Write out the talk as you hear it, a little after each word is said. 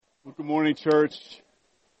Well, good morning, church.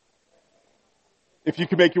 If you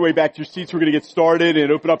could make your way back to your seats, we're going to get started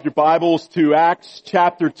and open up your Bibles to Acts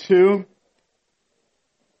chapter 2.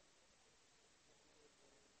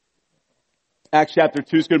 Acts chapter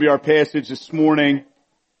 2 is going to be our passage this morning.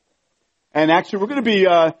 And actually, we're going to be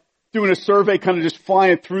doing a survey, kind of just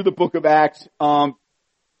flying through the book of Acts. And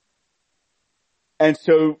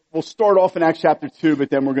so we'll start off in Acts chapter 2,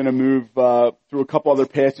 but then we're going to move through a couple other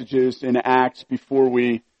passages in Acts before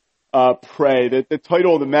we pray. The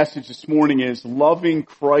title of the message this morning is Loving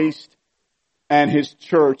Christ and His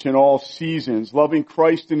Church in All Seasons. Loving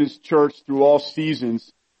Christ and His Church through all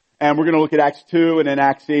seasons. And we're going to look at Acts 2 and then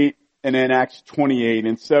Acts 8 and then Acts 28.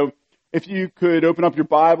 And so if you could open up your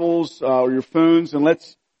Bibles or your phones and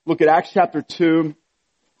let's look at Acts chapter 2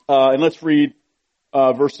 and let's read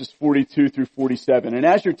verses 42 through 47. And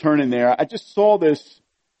as you're turning there, I just saw this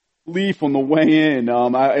leaf on the way in.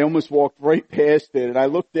 I almost walked right past it, and I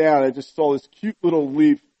looked down. I just saw this cute little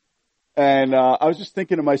leaf, and I was just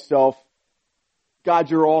thinking to myself,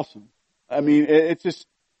 God, you're awesome. I mean, it's just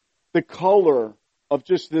the color of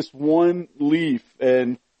just this one leaf,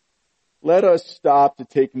 and let us stop to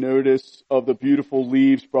take notice of the beautiful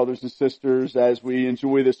leaves, brothers and sisters, as we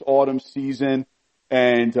enjoy this autumn season,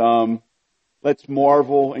 and let's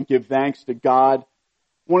marvel and give thanks to God.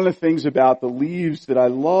 One of the things about the leaves that I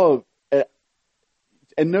love,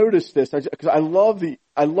 and notice this, because I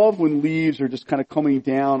love when leaves are just kind of coming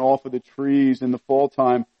down off of the trees in the fall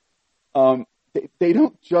time. They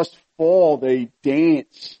don't just fall; they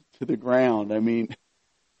dance to the ground. I mean,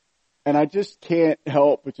 and I just can't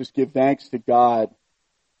help but just give thanks to God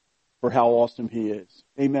for how awesome He is.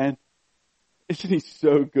 Amen. Isn't He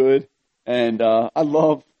so good? And I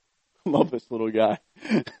love this little guy.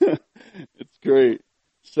 It's great.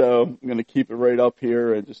 So I'm going to keep it right up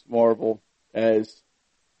here and just marvel as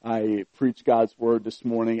I preach God's word this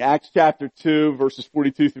morning. Acts chapter 2, verses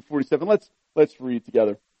 42 through 47. Let's read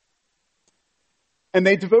together. And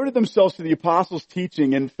they devoted themselves to the apostles'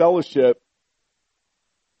 teaching and fellowship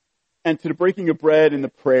and to the breaking of bread and the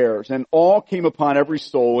prayers. And all came upon every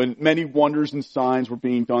soul, and many wonders and signs were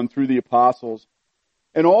being done through the apostles.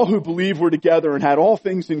 And all who believed were together and had all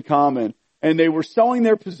things in common. And they were selling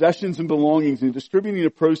their possessions and belongings and distributing the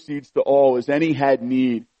proceeds to all as any had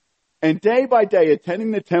need. And day by day, attending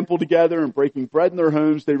the temple together and breaking bread in their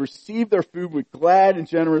homes, they received their food with glad and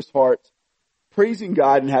generous hearts, praising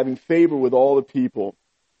God and having favor with all the people.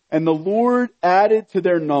 And the Lord added to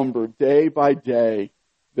their number day by day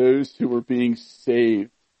those who were being saved.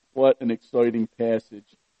 What an exciting passage.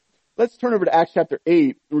 Let's turn over to Acts chapter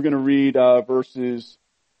 8. We're going to read verses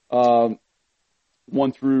 1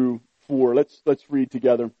 through 4. Let's read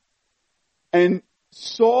together. And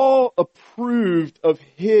Saul approved of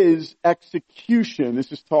his execution.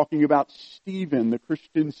 This is talking about Stephen, the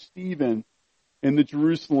Christian Stephen in the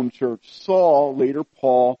Jerusalem church. Saul, later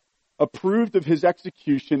Paul, approved of his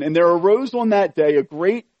execution, and there arose on that day a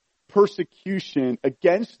great persecution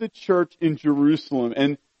against the church in Jerusalem,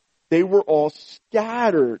 and they were all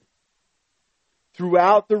scattered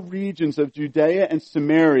throughout the regions of Judea and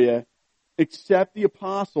Samaria, except the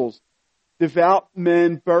apostles. Devout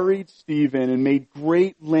men buried Stephen and made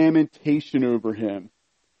great lamentation over him.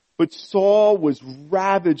 But Saul was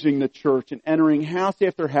ravaging the church and entering house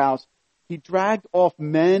after house. He dragged off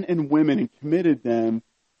men and women and committed them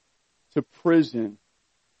to prison.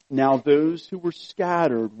 Now those who were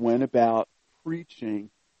scattered went about preaching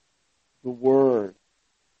the word.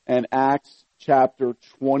 And Acts chapter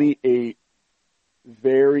 28,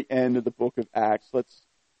 very end of the book of Acts. Let's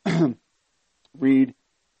read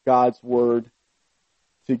God's word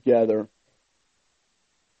together.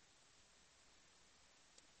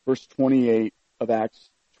 Verse 28 of Acts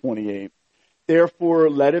 28. Therefore,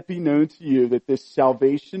 let it be known to you that this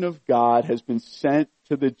salvation of God has been sent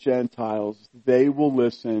to the Gentiles. They will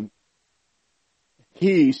listen.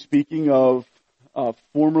 He, speaking of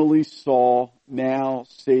formerly Saul, now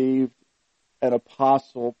saved an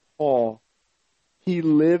apostle, Paul, he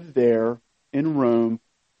lived there in Rome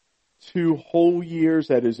 2 whole years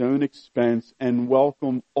at his own expense and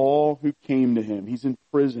welcomed all who came to him. He's in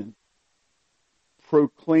prison,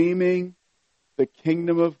 proclaiming the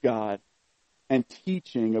kingdom of God and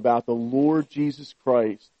teaching about the Lord Jesus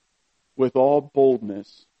Christ with all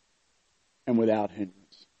boldness and without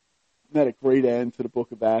hindrance. Isn't that a great end to the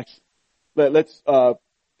book of Acts? Let's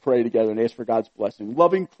pray together and ask for God's blessing.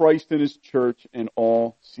 Loving Christ and His church in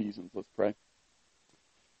all seasons. Let's pray.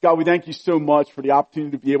 God, we thank you so much for the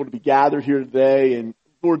opportunity to be able to be gathered here today. And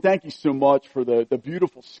Lord, thank you so much for the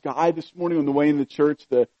beautiful sky this morning on the way in the church.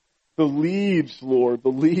 The leaves, Lord, the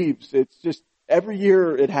leaves. It's just every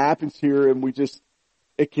year it happens here, and we just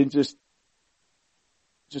it can just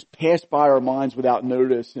pass by our minds without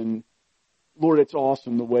notice. And Lord, it's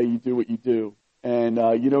awesome the way you do what you do. And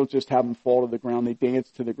you don't just have them fall to the ground, they dance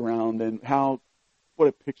to the ground. And what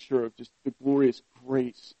a picture of just the glorious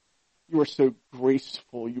grace. You are so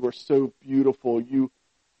graceful. You are so beautiful.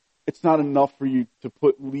 It's not enough for you to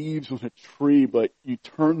put leaves on a tree, but you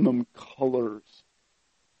turn them colors.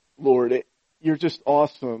 Lord, you're just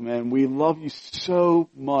awesome, and we love you so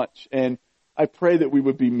much. And I pray that we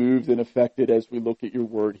would be moved and affected as we look at your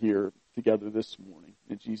word here together this morning.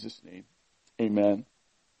 In Jesus' name, amen.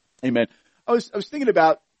 Amen. I was thinking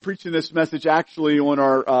about preaching this message actually on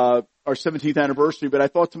our 17th anniversary, but I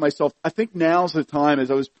thought to myself, I think now's the time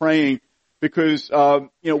as I was praying, because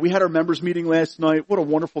we had our members meeting last night. What a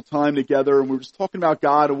wonderful time together, and we were just talking about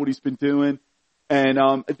God and what He's been doing.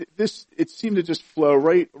 And it seemed to just flow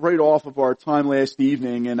right off of our time last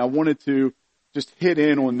evening, and I wanted to just hit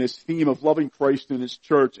in on this theme of loving Christ and His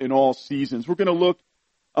church in all seasons. We're going to look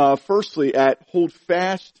firstly at hold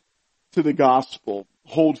fast to the gospel.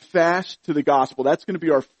 Hold fast to the gospel. That's going to be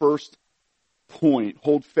our first point.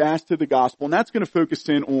 Hold fast to the gospel, and that's going to focus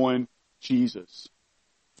in on Jesus.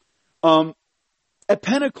 At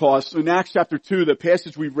Pentecost, in Acts chapter 2, the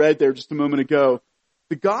passage we read there just a moment ago,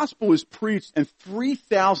 the gospel is preached and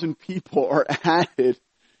 3,000 people are added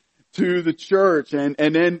to the church. And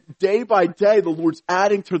then day by day, the Lord's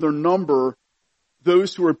adding to their number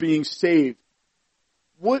those who are being saved.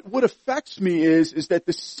 What affects me is that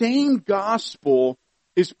the same gospel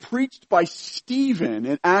is preached by Stephen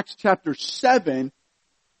in Acts chapter 7,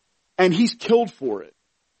 and he's killed for it.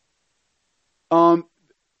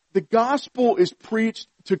 The gospel is preached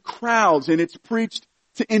to crowds, and it's preached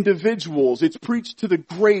to individuals. It's preached to the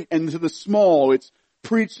great and to the small. It's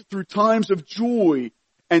preached through times of joy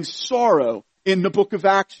and sorrow. In the book of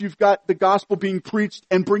Acts, you've got the gospel being preached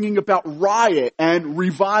and bringing about riot and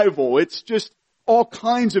revival. It's just all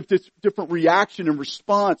kinds of different reaction and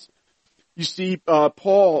response. You see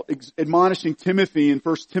Paul admonishing Timothy in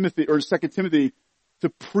 1 Timothy or 2 Timothy to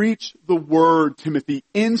preach the word, Timothy,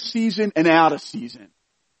 in season and out of season.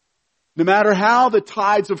 No matter how the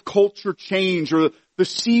tides of culture change or the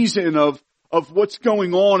season of what's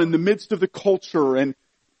going on in the midst of the culture, and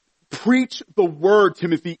preach the word,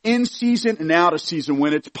 Timothy, in season and out of season.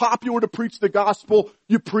 When it's popular to preach the gospel,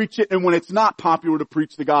 you preach it. And when it's not popular to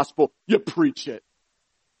preach the gospel, you preach it.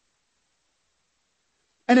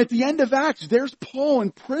 And at the end of Acts, there's Paul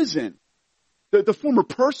in prison. The former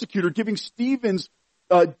persecutor giving Stephen's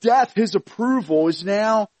death his approval is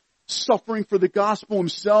now suffering for the gospel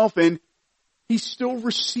himself, and he's still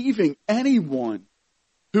receiving anyone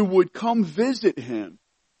who would come visit him.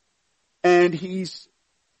 And he's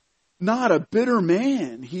not a bitter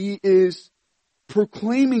man. He is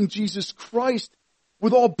proclaiming Jesus Christ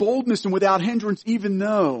with all boldness and without hindrance, even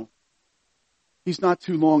though he's not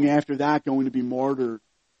too long after that going to be martyred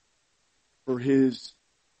for his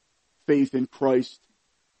faith in Christ,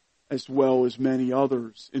 as well as many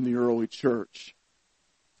others in the early church.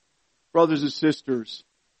 Brothers and sisters,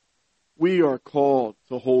 we are called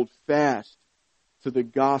to hold fast to the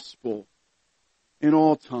gospel in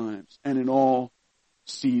all times and in all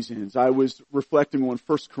seasons. I was reflecting on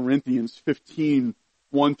 1 Corinthians 15,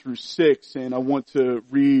 1 through 6, and I want to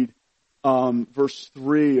read verse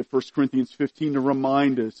 3 of 1 Corinthians 15 to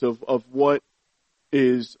remind us of what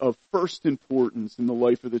is of first importance in the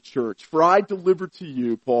life of the church. For I delivered to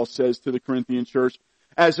you, Paul says to the Corinthian church,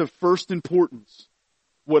 as of first importance,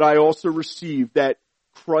 what I also received, that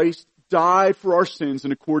Christ died for our sins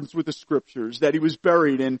in accordance with the Scriptures, that He was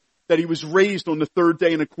buried, and that He was raised on the third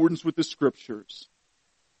day in accordance with the Scriptures.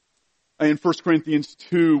 In 1 Corinthians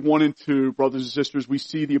 2, 1 and 2, brothers and sisters, we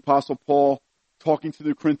see the Apostle Paul talking to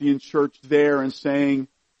the Corinthian church there and saying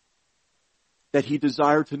that he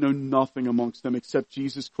desired to know nothing amongst them except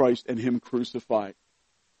Jesus Christ and Him crucified.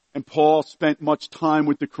 And Paul spent much time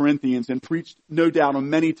with the Corinthians and preached, no doubt, on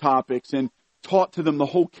many topics and taught to them the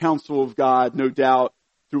whole counsel of God, no doubt,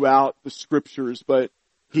 throughout the Scriptures. But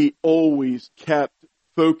he always kept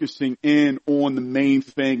focusing in on the main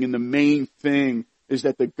thing, and the main thing is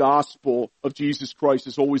that the gospel of Jesus Christ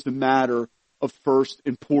is always the matter of first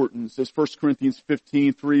importance. As 1 Corinthians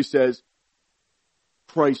 15:3 says,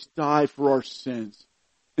 Christ died for our sins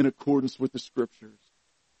in accordance with the Scriptures.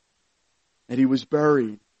 And He was buried.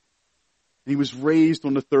 And He was raised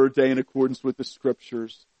on the third day in accordance with the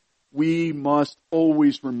Scriptures. We must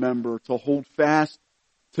always remember to hold fast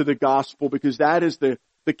to the gospel, because that is the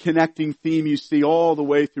connecting theme you see all the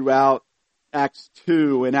way throughout Acts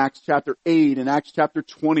 2 and Acts chapter 8 and Acts chapter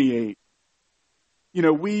 28. You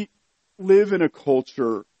know, we live in a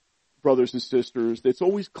culture, brothers and sisters, that's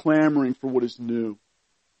always clamoring for what is new.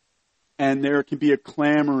 And there can be a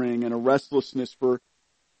clamoring and a restlessness for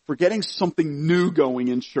getting something new going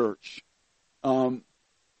in church. And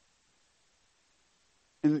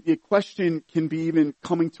the question can be even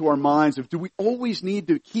coming to our minds of, do we always need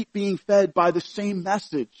to keep being fed by the same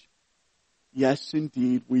message? Yes,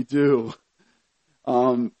 indeed, we do.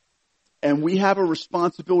 And we have a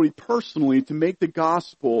responsibility personally to make the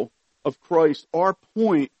gospel of Christ our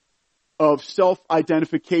point of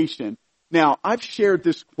self-identification. Now, I've shared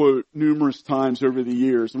this quote numerous times over the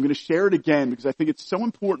years. I'm going to share it again because I think it's so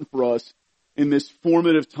important for us in this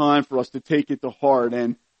formative time for us to take it to heart.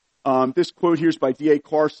 And this quote here is by D.A.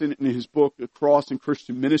 Carson in his book, A Cross in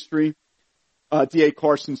Christian Ministry. D.A.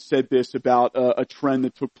 Carson said this about a trend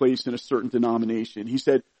that took place in a certain denomination. He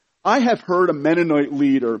said, "I have heard a Mennonite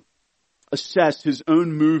leader assess his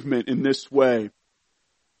own movement in this way.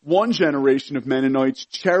 One generation of Mennonites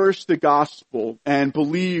cherished the gospel and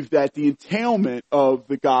believed that the entailment of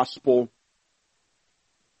the gospel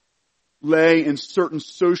lay in certain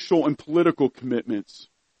social and political commitments.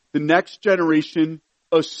 The next generation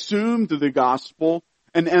assumed the gospel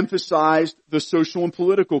and emphasized the social and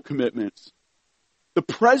political commitments. The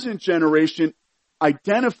present generation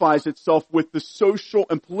identifies itself with the social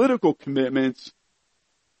and political commitments,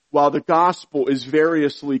 while the gospel is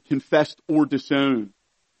variously confessed or disowned.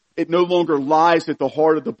 It no longer lies at the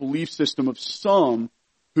heart of the belief system of some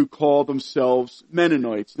who call themselves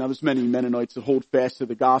Mennonites." Now, there's many Mennonites that hold fast to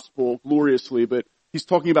the gospel gloriously, but he's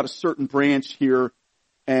talking about a certain branch here,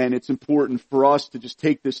 and it's important for us to just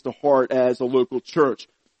take this to heart as a local church.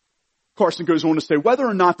 Carson goes on to say, whether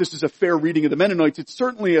or not this is a fair reading of the Mennonites, it's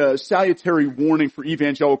certainly a salutary warning for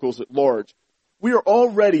evangelicals at large. We are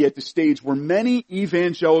already at the stage where many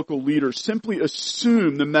evangelical leaders simply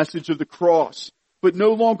assume the message of the cross, but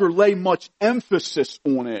no longer lay much emphasis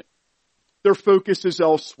on it. Their focus is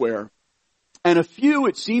elsewhere. And a few,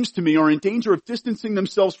 it seems to me, are in danger of distancing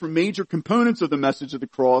themselves from major components of the message of the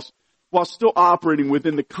cross while still operating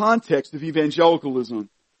within the context of evangelicalism.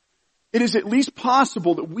 It is at least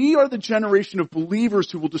possible that we are the generation of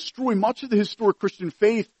believers who will destroy much of the historic Christian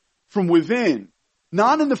faith from within,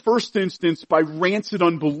 not in the first instance by rancid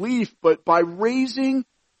unbelief, but by raising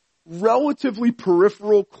relatively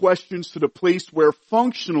peripheral questions to the place where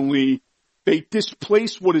functionally they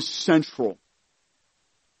displace what is central.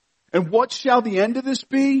 And what shall the end of this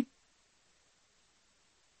be?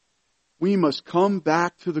 We must come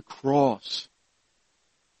back to the cross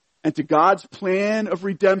and to God's plan of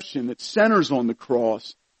redemption that centers on the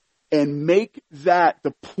cross and make that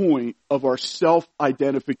the point of our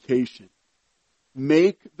self-identification.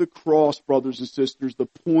 Make the cross, brothers and sisters, the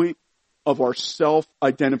point of our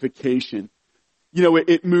self-identification. You know,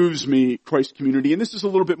 it moves me, Christ community, and this is a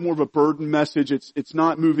little bit more of a burden message. It's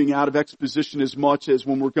not moving out of exposition as much as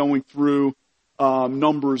when we're going through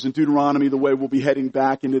Numbers and Deuteronomy, the way we'll be heading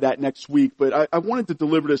back into that next week. But I wanted to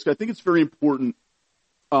deliver this because I think it's very important.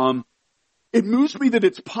 It moves me that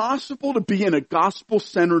it's possible to be in a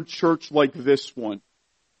gospel-centered church like this one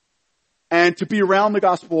and to be around the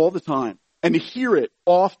gospel all the time and to hear it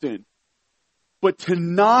often, but to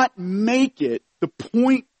not make it the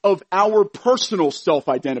point of our personal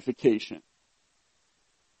self-identification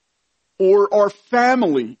or our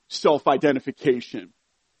family self-identification.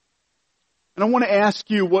 And I want to ask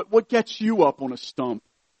you, what gets you up on a stump?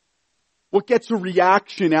 What gets a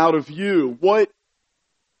reaction out of you? What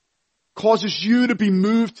causes you to be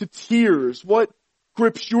moved to tears? What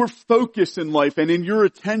grips your focus in life and in your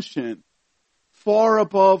attention? Far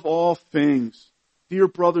above all things, dear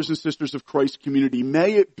brothers and sisters of Christ community,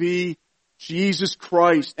 may it be Jesus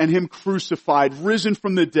Christ and Him crucified, risen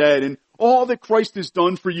from the dead, and all that Christ has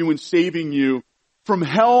done for you in saving you from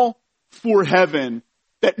hell for heaven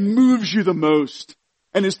that moves you the most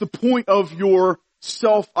and is the point of your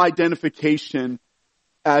self-identification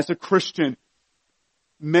as a Christian.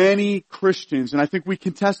 Many Christians, and I think we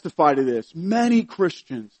can testify to this, many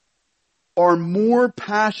Christians are more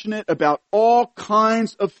passionate about all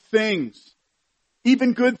kinds of things,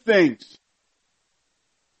 even good things,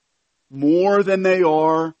 more than they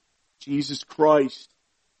are Jesus Christ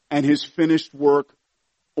and His finished work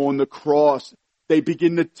on the cross. They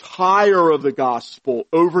begin to tire of the gospel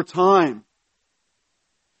over time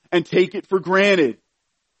and take it for granted.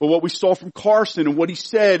 But what we saw from Carson and what he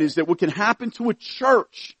said is that what can happen to a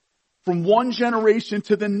church from one generation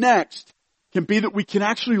to the next can be that we can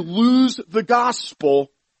actually lose the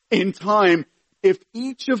gospel in time if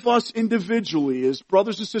each of us individually, as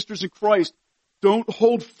brothers and sisters in Christ, don't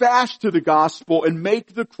hold fast to the gospel and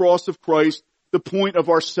make the cross of Christ the point of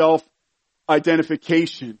our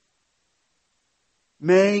self-identification.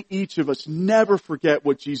 May each of us never forget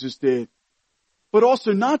what Jesus did. but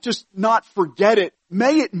also not just not forget it.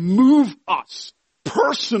 May it move us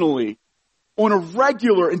personally on a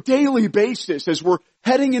regular and daily basis as we're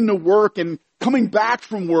heading into work and coming back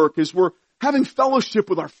from work, as we're having fellowship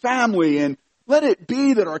with our family. And let it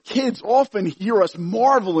be that our kids often hear us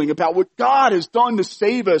marveling about what God has done to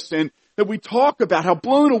save us, and that we talk about how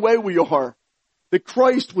blown away we are that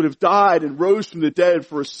Christ would have died and rose from the dead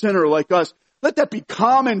for a sinner like us. Let that be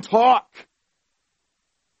common talk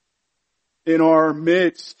in our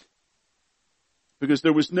midst, because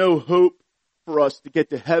there was no hope for us to get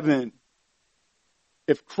to heaven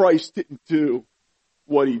if Christ didn't do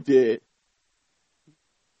what he did.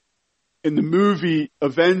 In the movie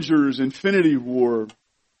Avengers: Infinity War,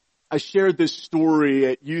 I shared this story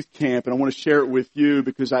at youth camp, and I want to share it with you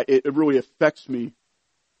because it really affects me.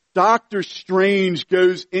 Doctor Strange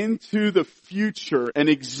goes into the future and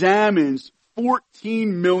examines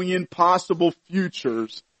 14 million possible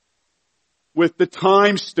futures with the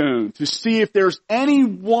time stone to see if there's any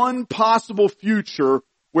one possible future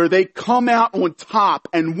where they come out on top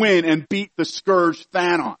and win and beat the Scourge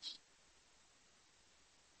Thanos.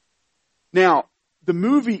 Now, the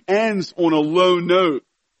movie ends on a low note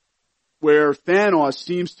where Thanos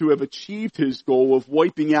seems to have achieved his goal of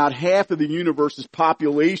wiping out half of the universe's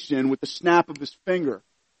population with the snap of his finger.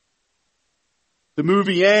 The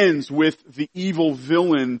movie ends with the evil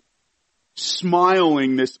villain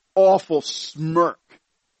smiling this awful smirk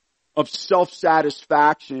of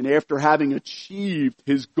self-satisfaction after having achieved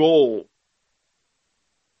his goal.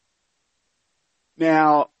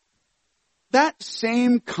 Now, that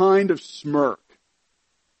same kind of smirk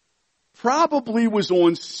probably was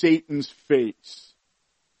on Satan's face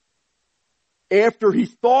after he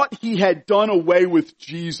thought he had done away with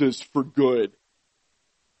Jesus for good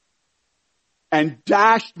and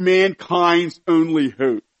dashed mankind's only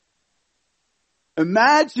hope.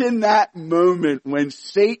 Imagine that moment when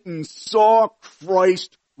Satan saw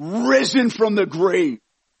Christ risen from the grave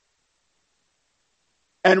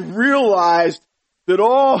and realized that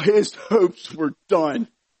all his hopes were done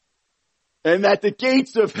and that the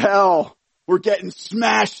gates of hell were getting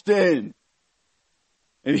smashed in.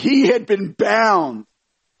 And he had been bound,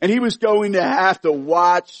 and he was going to have to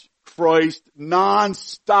watch Christ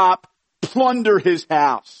nonstop plunder his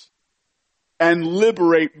house and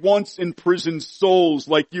liberate once imprisoned souls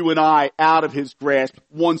like you and I out of his grasp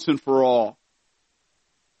once and for all.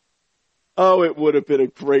 Oh, it would have been a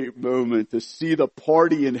great moment to see the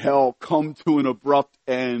party in hell come to an abrupt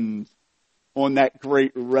end on that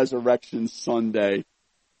great Resurrection Sunday.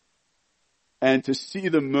 And to see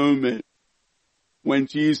the moment when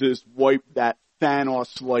Jesus wiped that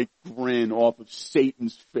Thanos-like grin off of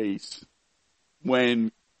Satan's face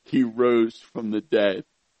when he rose from the dead.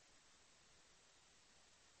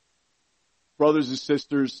 Brothers and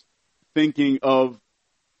sisters, thinking of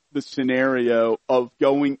the scenario of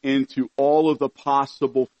going into all of the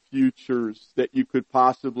possible futures that you could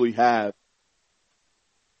possibly have,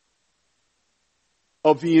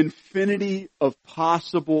 of the infinity of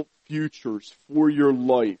possible futures for your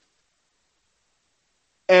life,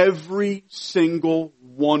 every single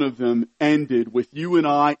one of them ended with you and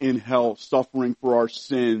I in hell suffering for our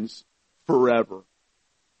sins forever,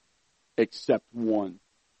 except one.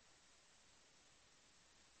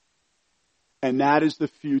 And that is the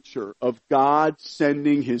future of God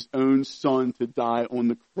sending his own son to die on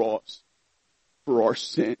the cross for our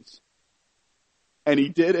sins. And he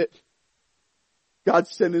did it. God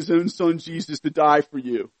sent his own son Jesus to die for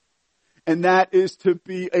you. And that is to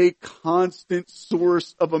be a constant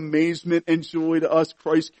source of amazement and joy to us,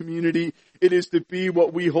 Christ community. It is to be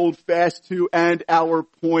what we hold fast to and our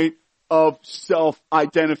point of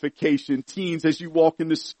self-identification. Teens, as you walk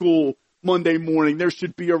into school Monday morning, there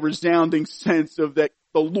should be a resounding sense of that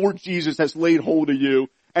the Lord Jesus has laid hold of you,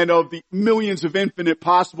 and of the millions of infinite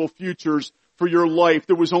possible futures for your life.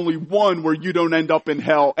 There was only one where you don't end up in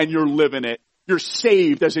hell and you're living it. You're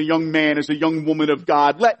saved as a young man, as a young woman of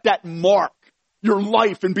God. Let that mark your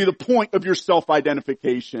life and be the point of your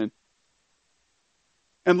self-identification.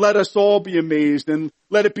 And let us all be amazed, and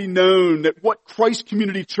let it be known that what Christ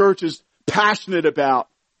Community Church is passionate about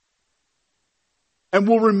and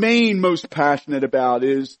will remain most passionate about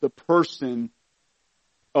is the person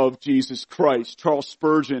of Jesus Christ. Charles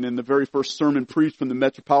Spurgeon, in the very first sermon preached from the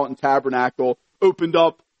Metropolitan Tabernacle, opened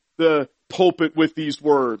up the pulpit with these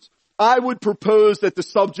words: I would propose that the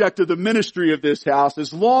subject of the ministry of this house,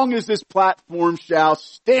 as long as this platform shall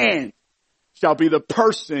stand, shall be the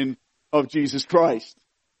person of Jesus Christ.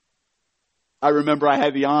 I remember I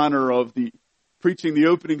had the honor of preaching the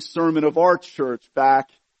opening sermon of our church back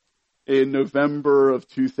in November of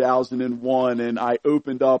 2001, and I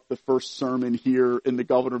opened up the first sermon here in the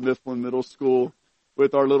Governor Mifflin Middle School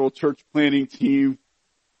with our little church planning team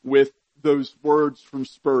with those words from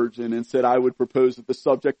Spurgeon and said I would propose that the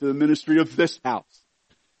subject of the ministry of this house,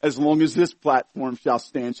 as long as this platform shall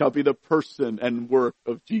stand, shall be the person and work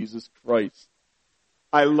of Jesus Christ.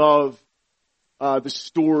 I love the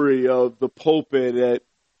story of the pulpit at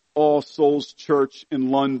All Souls Church in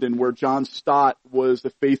London, where John Stott was a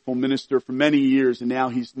faithful minister for many years, and now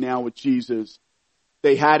he's with Jesus.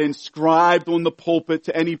 They had inscribed on the pulpit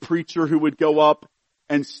to any preacher who would go up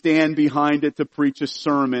and stand behind it to preach a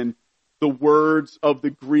sermon, the words of the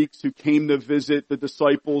Greeks who came to visit the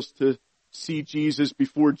disciples to see Jesus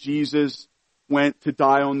before Jesus went to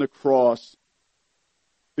die on the cross.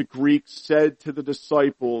 The Greeks said to the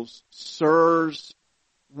disciples, "Sirs,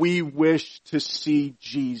 we wish to see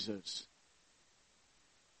Jesus."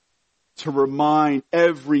 To remind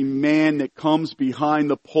every man that comes behind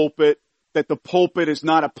the pulpit that the pulpit is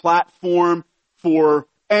not a platform for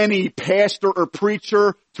any pastor or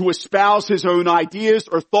preacher to espouse his own ideas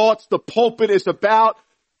or thoughts. The pulpit is about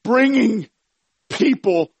bringing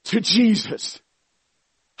people to Jesus,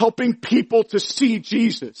 helping people to see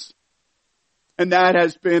Jesus. And that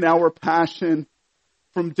has been our passion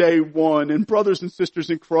from day one. And brothers and sisters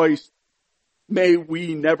in Christ, may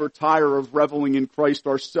we never tire of reveling in Christ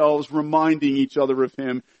ourselves, reminding each other of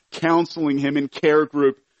Him, counseling Him in care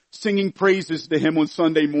group, singing praises to Him on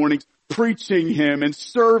Sunday mornings, preaching Him and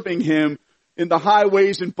serving Him in the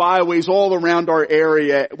highways and byways all around our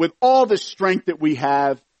area with all the strength that we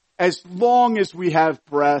have. As long as we have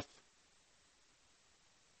breath,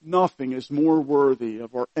 nothing is more worthy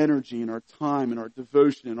of our energy and our time and our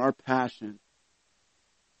devotion and our passion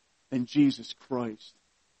than Jesus Christ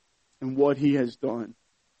and what He has done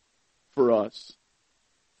for us.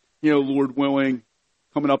 You know, Lord willing,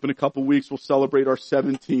 coming up in a couple weeks, we'll celebrate our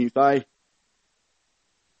 17th.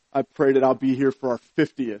 I pray that I'll be here for our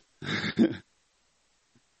 50th.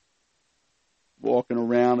 Walking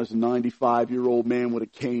around as a 95-year-old man with a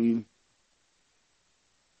cane.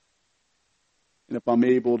 And if I'm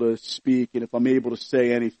able to speak and if I'm able to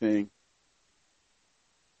say anything,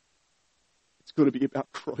 it's going to be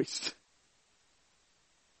about Christ.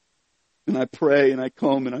 And I pray and I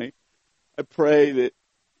come and I pray that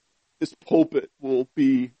this pulpit will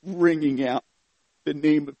be ringing out the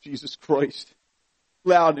name of Jesus Christ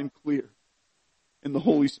loud and clear in the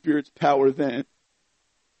Holy Spirit's power then.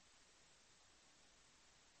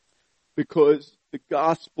 Because the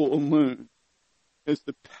gospel alone is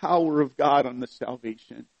the power of God on the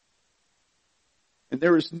salvation. And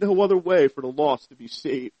there is no other way for the lost to be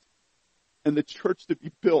saved and the church to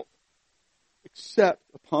be built except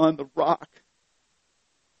upon the rock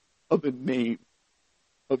of the name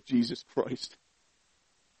of Jesus Christ.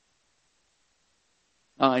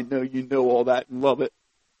 I know you know all that and love it,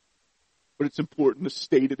 but it's important to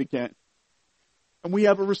state it again. And we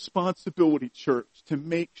have a responsibility, church, to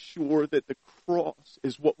make sure that the cross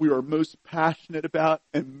is what we are most passionate about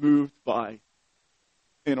and moved by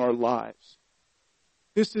in our lives.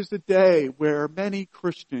 This is a day where many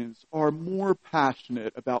Christians are more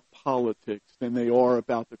passionate about politics than they are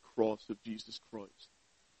about the cross of Jesus Christ.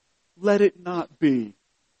 Let it not be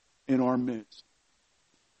in our midst.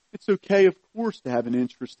 It's okay, of course, to have an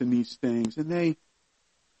interest in these things, and they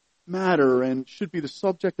matter and should be the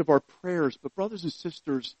subject of our prayers. But brothers and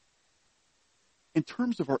sisters, in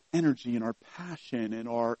terms of our energy and our passion and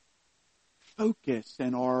our focus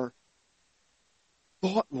and our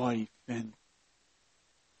thought life, and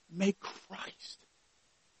may Christ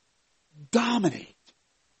dominate.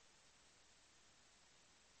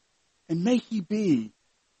 And may He be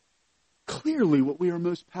clearly what we are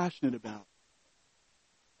most passionate about.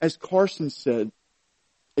 As Carson said,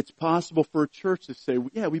 it's possible for a church to say,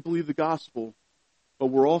 yeah, we believe the gospel, but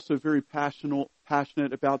we're also very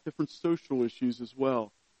passionate about different social issues as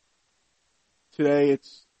well. Today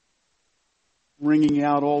it's ringing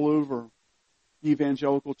out all over the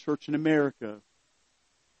evangelical church in America,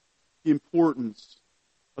 the importance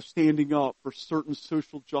of standing up for certain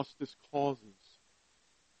social justice causes.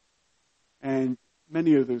 And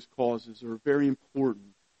many of those causes are very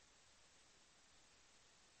important.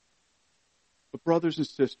 But brothers and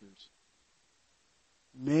sisters,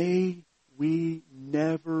 may we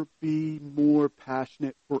never be more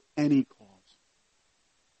passionate for any cause,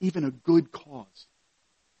 even a good cause,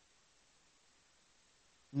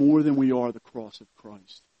 more than we are the cross of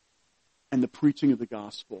Christ and the preaching of the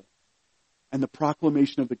gospel and the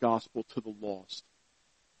proclamation of the gospel to the lost.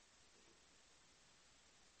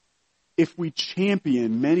 If we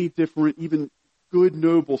champion many different, even good,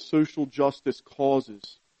 noble social justice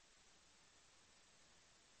causes,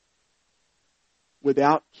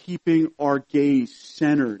 without keeping our gaze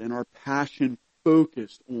centered and our passion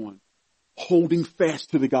focused on holding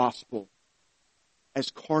fast to the gospel, as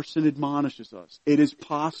Carson admonishes us, it is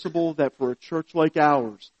possible that for a church like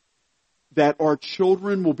ours, that our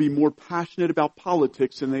children will be more passionate about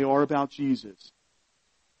politics than they are about Jesus.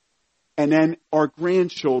 And then our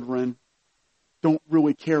grandchildren don't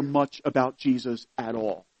really care much about Jesus at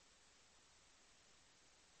all.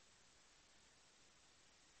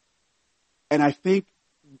 And I think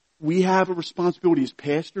we have a responsibility as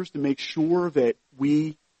pastors to make sure that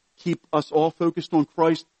we keep us all focused on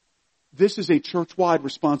Christ. This is a church-wide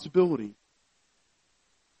responsibility.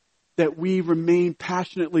 That we remain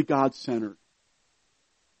passionately God-centered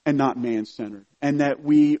and not man-centered. And that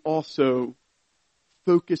we also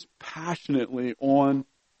focus passionately on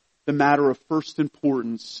the matter of first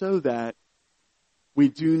importance so that we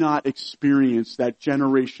do not experience that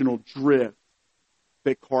generational drift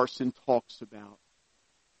that Carson talks about.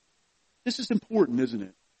 This is important, isn't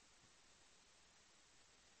it?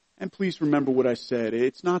 And please remember what I said.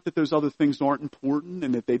 It's not that those other things aren't important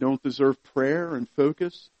and that they don't deserve prayer and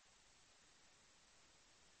focus.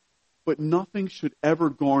 But nothing should ever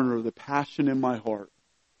garner the passion in my heart.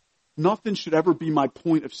 Nothing should ever be my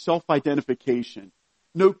point of self-identification.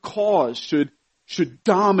 No cause should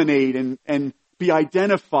dominate and be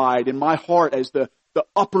identified in my heart as the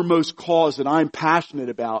uppermost cause that I'm passionate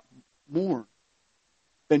about more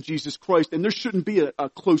than Jesus Christ. And there shouldn't be a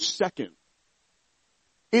close second.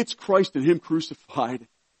 It's Christ and Him crucified.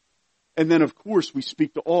 And then, of course, we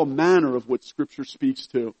speak to all manner of what Scripture speaks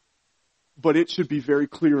to. But it should be very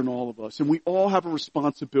clear in all of us. And we all have a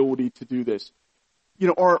responsibility to do this. You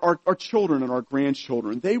know, our children and our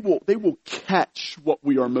grandchildren, they will catch what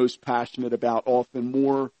we are most passionate about often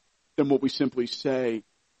more than what we simply say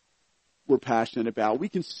we're passionate about. We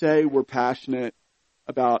can say we're passionate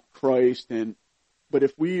about Christ, but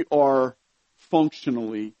if we are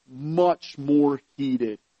functionally much more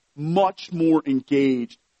heated, much more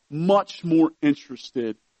engaged, much more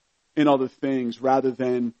interested in other things rather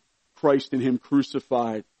than Christ and Him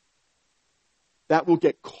crucified, that will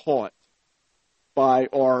get caught by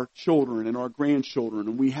our children and our grandchildren.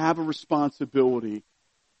 And we have a responsibility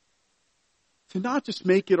to not just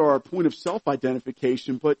make it our point of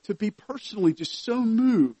self-identification, but to be personally just so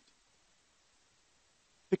moved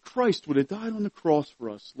that Christ would have died on the cross for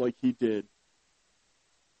us like He did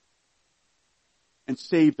and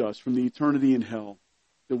saved us from the eternity in hell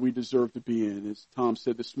that we deserve to be in, as Tom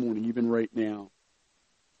said this morning, even right now.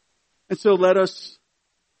 And so let us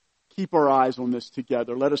keep our eyes on this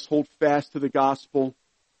together. Let us hold fast to the gospel.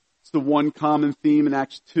 It's the one common theme in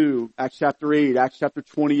Acts 2, Acts chapter 8, Acts chapter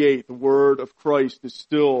 28. The word of Christ is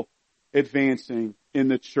still advancing in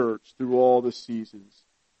the church through all the seasons.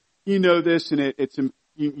 You know this, and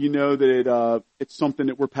you know that it's something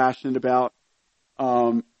that we're passionate about,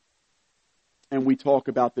 and we talk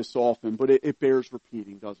about this often, but it bears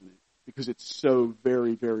repeating, doesn't it? Because it's so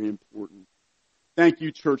very, very important. Thank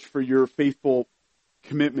you, church, for your faithful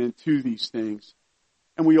commitment to these things.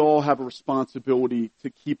 And we all have a responsibility to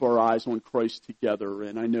keep our eyes on Christ together,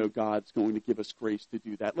 and I know God's going to give us grace to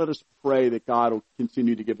do that. Let us pray that God will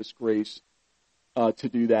continue to give us grace to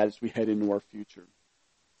do that as we head into our future.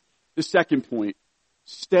 The second point,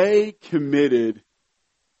 stay committed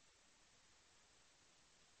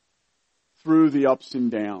through the ups and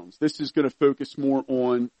downs. This is going to focus more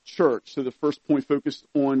on church. So the first point focused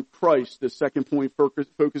on Christ. The second point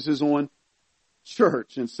focuses on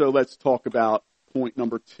church. And so let's talk about point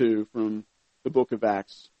number 2 from the book of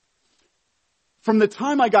Acts. From the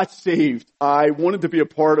time I got saved, I wanted to be a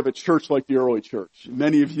part of a church like the early church.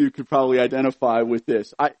 Many of you could probably identify with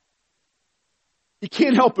this. You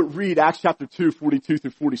can't help but read Acts chapter 2, 42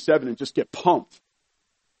 through 47 and just get pumped.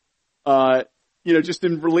 Just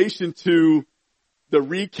in relation to the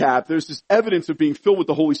recap, there's this evidence of being filled with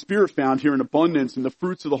the Holy Spirit found here in abundance, and the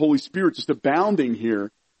fruits of the Holy Spirit just abounding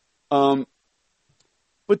here.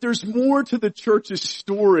 But there's more to the church's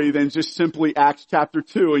story than just simply Acts chapter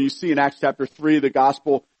 2. And you see in Acts chapter 3, the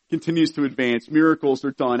gospel continues to advance. Miracles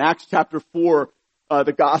are done. Acts chapter 4,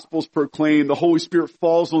 the gospel's proclaimed. The Holy Spirit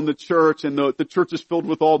falls on the church, and the church is filled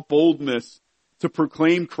with all boldness to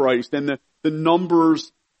proclaim Christ. And the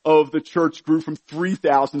numbers of the church grew from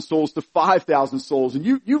 3,000 souls to 5,000 souls. And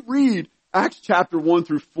you read Acts chapter 1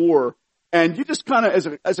 through 4, and you just kind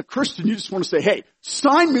of, as a Christian, you just want to say, hey,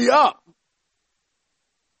 sign me up.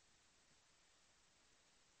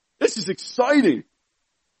 This is exciting.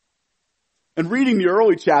 And reading the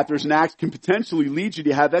early chapters in Acts can potentially lead you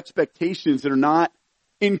to have expectations that are not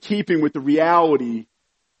in keeping with the reality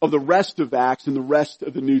of the rest of Acts and the rest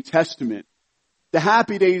of the New Testament. The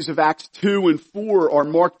happy days of Acts 2 and 4 are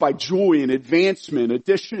marked by joy and advancement,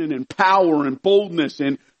 addition and power and boldness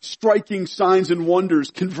and striking signs and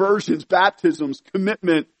wonders, conversions, baptisms,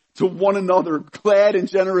 commitment to one another, glad and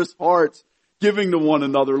generous hearts, giving to one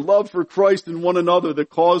another, love for Christ and one another that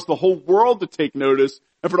caused the whole world to take notice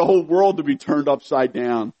and for the whole world to be turned upside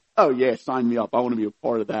down. Oh yeah, sign me up. I want to be a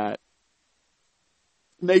part of that.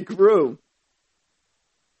 And they grew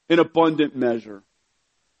in abundant measure.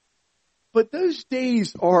 But those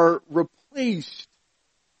days are replaced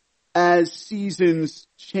as seasons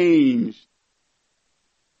change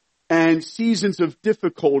and seasons of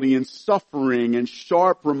difficulty and suffering and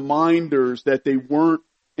sharp reminders that they weren't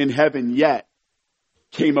in heaven yet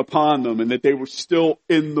came upon them and that they were still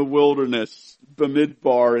in the wilderness,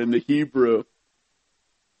 Bamidbar in the Hebrew.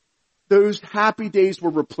 Those happy days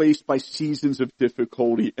were replaced by seasons of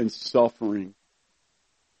difficulty and suffering.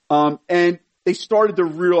 And they started to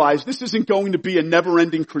realize this isn't going to be a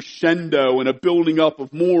never-ending crescendo and a building up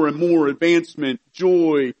of more and more advancement,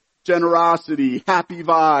 joy, generosity, happy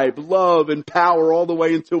vibe, love, and power all the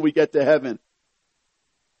way until we get to heaven.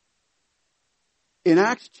 In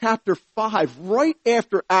Acts chapter 5, right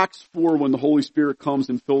after Acts 4, when the Holy Spirit comes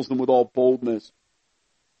and fills them with all boldness,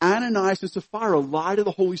 Ananias and Sapphira lie to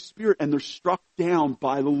the Holy Spirit and they're struck down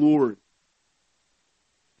by the Lord.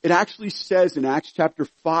 It actually says in Acts chapter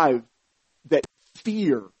 5 that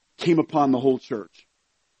fear came upon the whole church.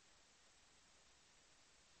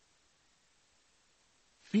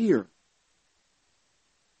 Fear.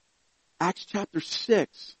 Acts chapter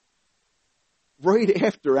 6, right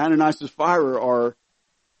after Ananias and Sapphira are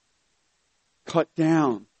cut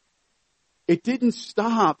down. It didn't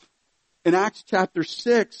stop in Acts chapter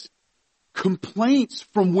 6. Complaints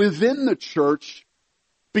from within the church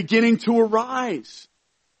beginning to arise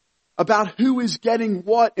about who is getting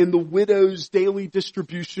what in the widow's daily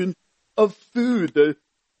distribution of food. The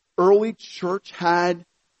early church had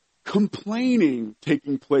complaining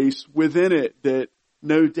taking place within it that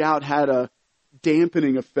no doubt had a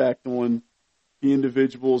dampening effect on the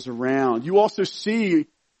individuals around. You also see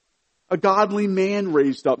a godly man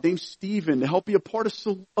raised up named Stephen to help be a part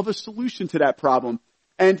of a solution to that problem.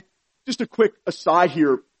 And just a quick aside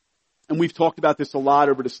here, and we've talked about this a lot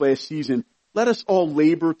over this last season, let us all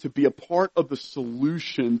labor to be a part of the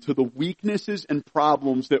solution to the weaknesses and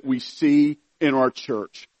problems that we see in our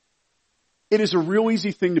church. It is a real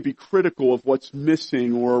easy thing to be critical of what's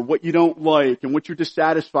missing or what you don't like and what you're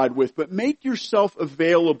dissatisfied with, but make yourself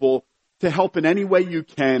available to help in any way you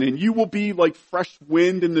can, and you will be like fresh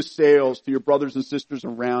wind in the sails to your brothers and sisters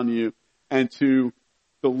around you and to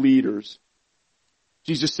the leaders.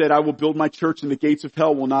 Jesus said, I will build my church and the gates of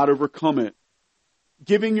hell will not overcome it.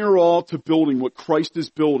 Giving your all to building what Christ is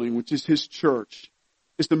building, which is his church,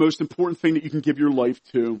 is the most important thing that you can give your life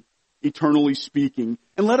to, eternally speaking.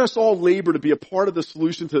 And let us all labor to be a part of the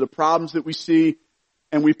solution to the problems that we see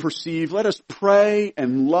and we perceive. Let us pray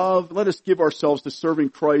and love. Let us give ourselves to serving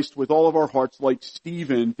Christ with all of our hearts like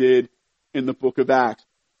Stephen did in the book of Acts.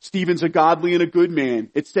 Stephen's a godly and a good man.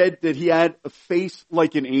 It said that he had a face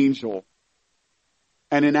like an angel.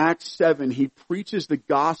 And in Acts 7, he preaches the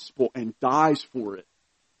gospel and dies for it.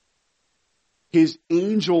 His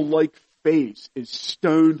angel-like face is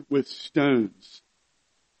stoned with stones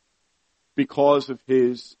because of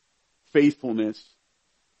his faithfulness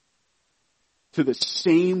to the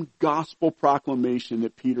same gospel proclamation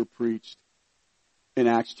that Peter preached in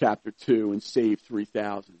Acts chapter 2 and saved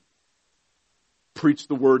 3,000. Preach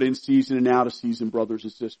the word in season and out of season, brothers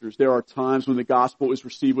and sisters. There are times when the gospel is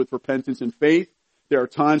received with repentance and faith. There are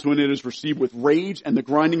times when it is received with rage and the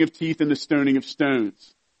grinding of teeth and the stoning of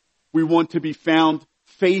stones. We want to be found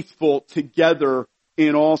faithful together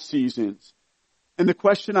in all seasons. And the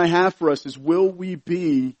question I have for us is, will we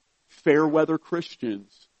be fair weather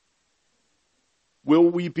Christians? Will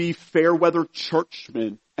we be fair weather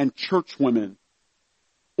churchmen and churchwomen?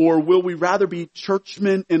 Or will we rather be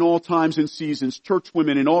churchmen in all times and seasons,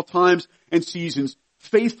 churchwomen in all times and seasons,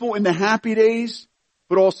 faithful in the happy days,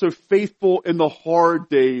 but also faithful in the hard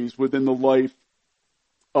days within the life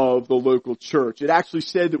of the local church? It actually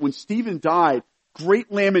said that when Stephen died,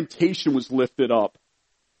 great lamentation was lifted up.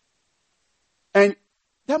 And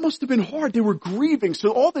that must have been hard. They were grieving.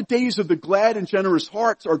 So all the days of the glad and generous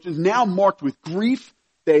hearts are just now marked with grief.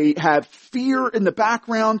 They have fear in the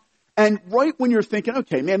background. And right when you're thinking,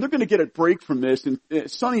 okay, man, they're going to get a break from this and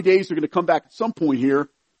sunny days are going to come back at some point here,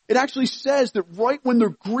 it actually says that right when they're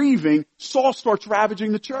grieving, Saul starts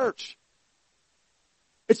ravaging the church.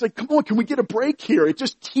 It's like, come on, can we get a break here? It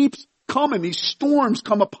just keeps coming. These storms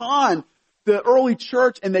come upon the early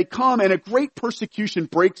church and they come and a great persecution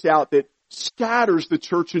breaks out that scatters the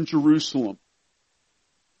church in Jerusalem.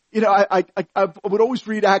 I would always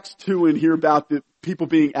read Acts 2 and hear about the people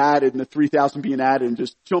being added and the 3,000 being added and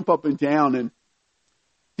just jump up and down. And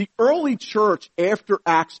the early church after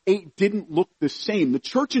Acts 8 didn't look the same. The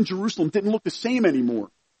church in Jerusalem didn't look the same anymore.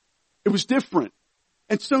 It was different.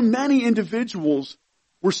 And so many individuals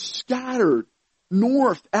were scattered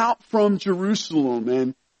north out from Jerusalem,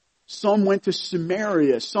 and some went to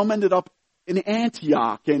Samaria, some ended up in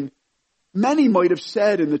Antioch, and many might have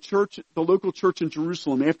said in the local church in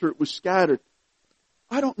Jerusalem after it was scattered,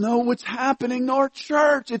 I don't know what's happening to our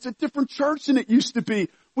church. It's a different church than it used to be.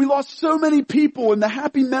 We lost so many people, and the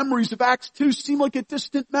happy memories of Acts 2 seem like a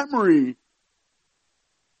distant memory.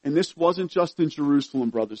 And this wasn't just in Jerusalem,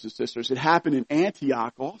 brothers and sisters. It happened in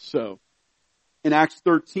Antioch also. In Acts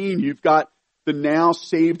 13, you've got the now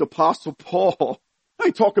saved Apostle Paul. I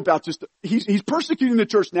talk about he's persecuting the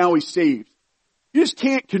church, now he's saved. You just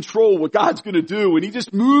can't control what God's going to do, and he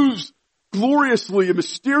just moves gloriously and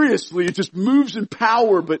mysteriously. It just moves in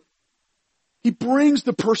power, but he brings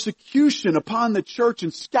the persecution upon the church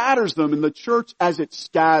and scatters them, and the church, as it's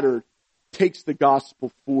scattered, takes the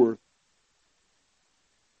gospel forth.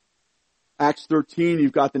 Acts 13,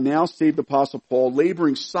 you've got the now saved Apostle Paul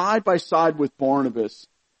laboring side by side with Barnabas,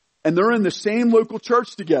 and they're in the same local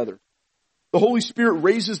church together. The Holy Spirit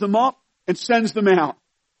raises them up and sends them out.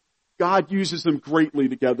 God uses them greatly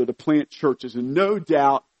together to plant churches, and no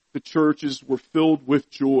doubt the churches were filled with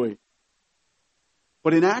joy.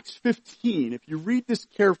 But in Acts 15, if you read this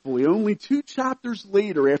carefully, only 2 chapters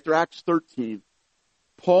later after Acts 13,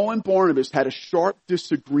 Paul and Barnabas had a sharp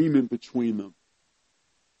disagreement between them.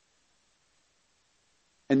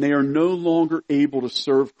 And they are no longer able to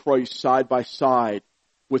serve Christ side by side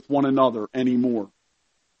with one another anymore.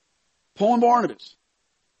 Paul and Barnabas,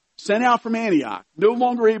 sent out from Antioch, no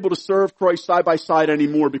longer able to serve Christ side by side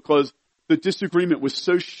anymore because the disagreement was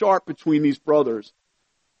so sharp between these brothers.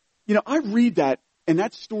 I read that, and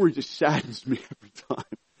that story just saddens me every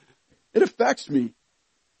time. It affects me.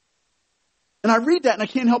 And I read that, and I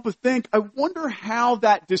can't help but think, I wonder how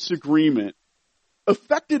that disagreement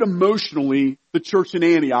affected emotionally the church in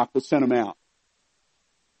Antioch that sent them out.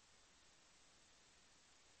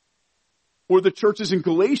 Or the churches in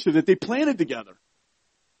Galatia that they planted together.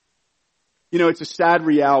 It's a sad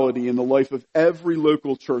reality in the life of every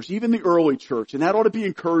local church, even the early church, and that ought to be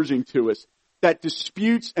encouraging to us, that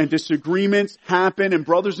disputes and disagreements happen and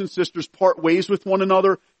brothers and sisters part ways with one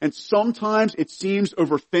another, and sometimes it seems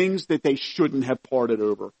over things that they shouldn't have parted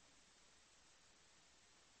over.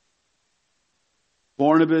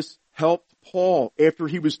 Barnabas helped Paul after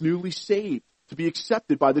he was newly saved to be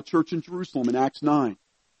accepted by the church in Jerusalem in Acts 9.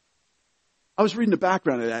 I was reading the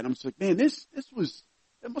background of that, and I'm just like, man, it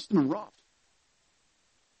must have been rough.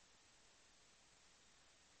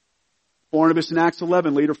 Barnabas in Acts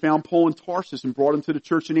 11 later found Paul in Tarsus and brought him to the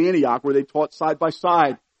church in Antioch where they taught side by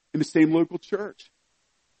side in the same local church.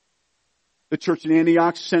 The church in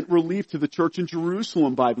Antioch sent relief to the church in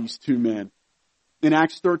Jerusalem by these 2 men. In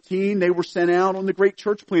Acts 13, they were sent out on the great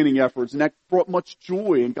church planting efforts, and that brought much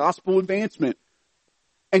joy and gospel advancement.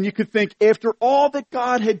 And you could think, after all that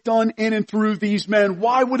God had done in and through these men,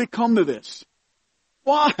 why would it come to this?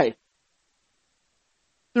 Why?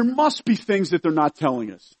 There must be things that they're not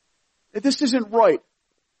telling us. This isn't right.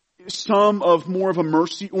 Some of more of a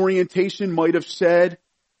mercy orientation might have said,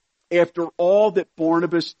 after all that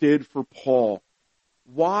Barnabas did for Paul,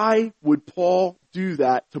 why would Paul do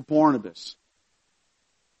that to Barnabas?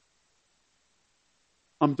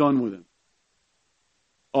 I'm done with him.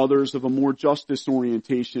 Others of a more justice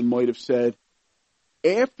orientation might have said,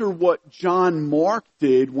 after what John Mark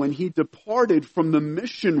did when he departed from the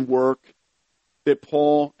mission work that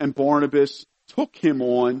Paul and Barnabas took him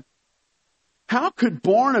on, how could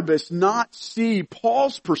Barnabas not see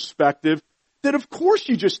Paul's perspective that of course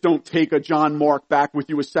you just don't take a John Mark back with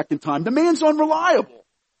you a second time? The man's unreliable.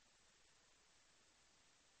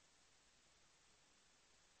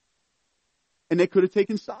 And they could have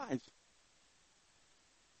taken sides.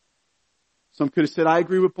 Some could have said, I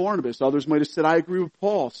agree with Barnabas. Others might have said, I agree with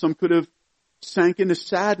Paul. Some could have sank into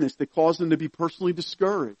sadness that caused them to be personally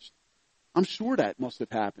discouraged. I'm sure that must have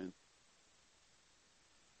happened.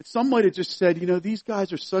 Some might have just said, these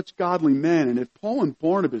guys are such godly men, and if Paul and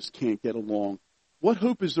Barnabas can't get along, what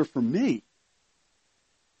hope is there for me?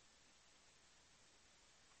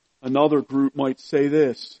 Another group might say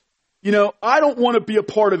this, I don't want to be a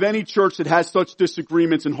part of any church that has such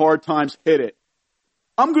disagreements and hard times hit it.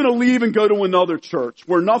 I'm going to leave and go to another church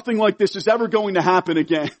where nothing like this is ever going to happen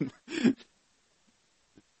again.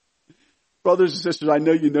 Brothers and sisters, I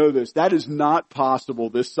know you know this. That is not possible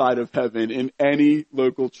this side of heaven in any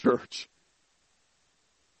local church.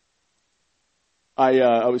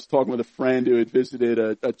 I was talking with a friend who had visited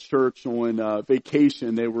a church on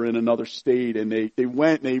vacation. They were in another state, and they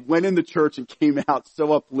went in the church and came out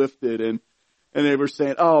so uplifted, and they were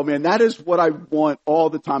saying, "Oh man, that is what I want all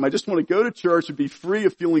the time. I just want to go to church and be free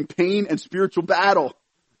of feeling pain and spiritual battle."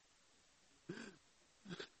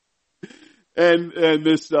 And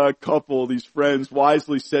this couple, these friends,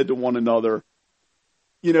 wisely said to one another,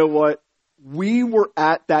 "You know what? We were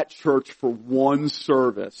at that church for one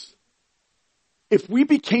service. If we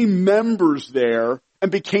became members there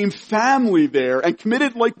and became family there and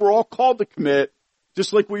committed like we're all called to commit,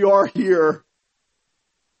 just like we are here,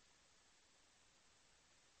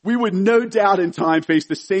 we would no doubt in time face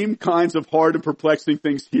the same kinds of hard and perplexing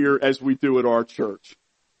things here as we do at our church."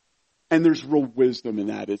 And there's real wisdom in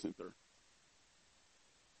that, isn't there?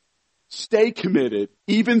 Stay committed,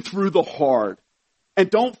 even through the hard. And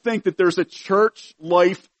don't think that there's a church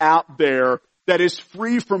life out there that is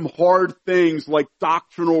free from hard things like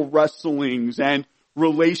doctrinal wrestlings and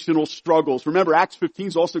relational struggles. Remember, Acts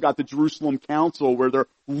 15's also got the Jerusalem Council where they're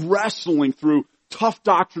wrestling through tough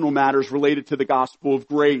doctrinal matters related to the gospel of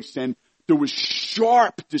grace. And there was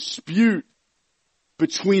sharp dispute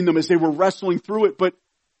between them as they were wrestling through it. But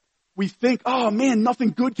we think, oh man,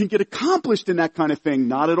 nothing good can get accomplished in that kind of thing.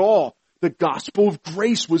 Not at all. The gospel of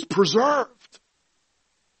grace was preserved.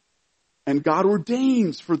 And God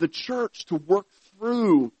ordains for the church to work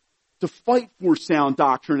through, to fight for sound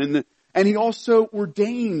doctrine. And He also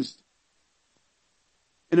ordains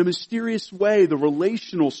in a mysterious way the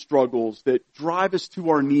relational struggles that drive us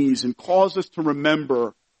to our knees and cause us to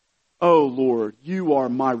remember, "Oh Lord, You are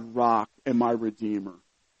my rock and my redeemer."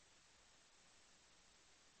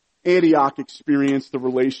 Antioch experienced the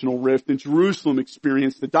relational rift, and Jerusalem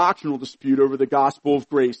experienced the doctrinal dispute over the gospel of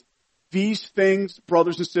grace. These things,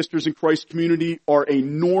 brothers and sisters in Christ's community, are a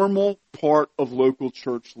normal part of local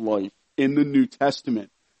church life in the New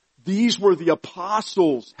Testament. These were the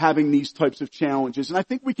apostles having these types of challenges. And I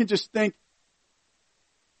think we can just think,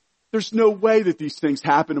 there's no way that these things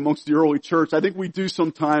happen amongst the early church. I think we do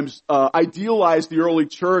sometimes idealize the early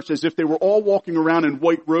church as if they were all walking around in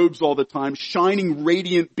white robes all the time, shining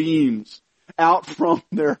radiant beams out from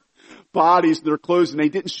their bodies, their clothes, and they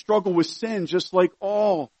didn't struggle with sin just like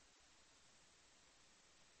all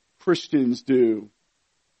Christians do.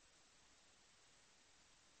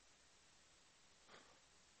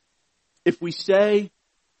 If we say,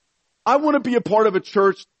 I want to be a part of a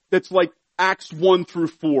church that's like Acts 1 through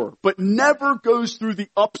 4, but never goes through the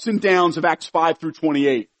ups and downs of Acts 5 through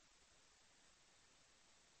 28,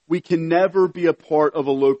 we can never be a part of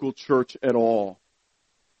a local church at all.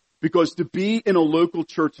 Because to be in a local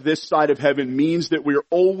church this side of heaven means that we're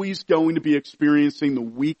always going to be experiencing the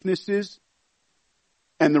weaknesses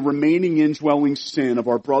and the remaining indwelling sin of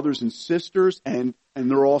our brothers and sisters, and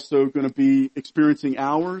they're also going to be experiencing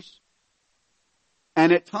ours.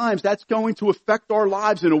 And at times, that's going to affect our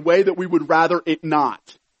lives in a way that we would rather it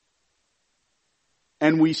not.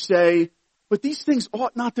 And we say, but these things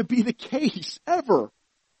ought not to be the case, ever.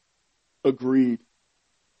 Agreed.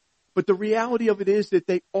 But the reality of it is that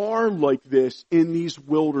they are like this in these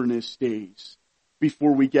wilderness days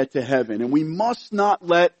before we get to heaven. And we must not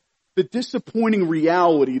let the disappointing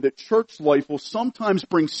reality that church life will sometimes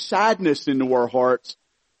bring sadness into our hearts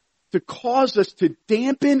to cause us to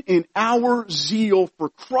dampen in our zeal for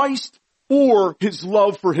Christ or His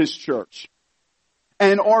love for His church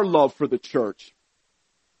and our love for the church.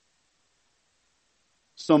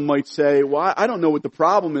 Some might say, well, I don't know what the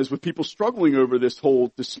problem is with people struggling over this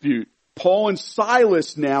whole dispute. Paul and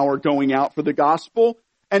Silas now are going out for the gospel,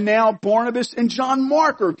 and now Barnabas and John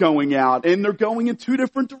Mark are going out, and they're going in two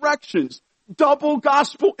different directions. Double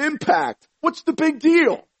gospel impact. What's the big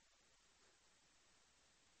deal?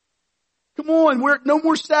 Come on, no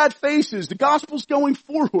more sad faces. The gospel's going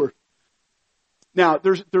forward. Now,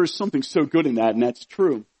 there's something so good in that, and that's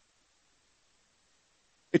true.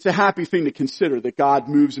 It's a happy thing to consider that God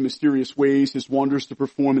moves in mysterious ways, His wonders to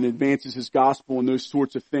perform, and advances His gospel and those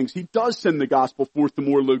sorts of things. He does send the gospel forth to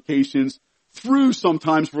more locations through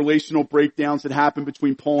sometimes relational breakdowns that happen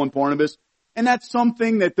between Paul and Barnabas. And that's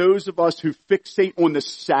something that those of us who fixate on the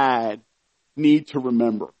sad need to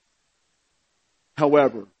remember.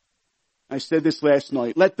 However, I said this last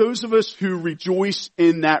night, let those of us who rejoice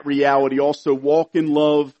in that reality also walk in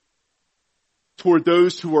love toward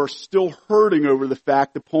those who are still hurting over the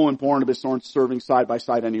fact that Paul and Barnabas aren't serving side by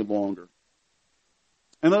side any longer.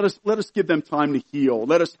 And let us give them time to heal.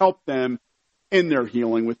 Let us help them in their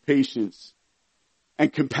healing with patience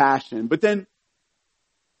and compassion. But then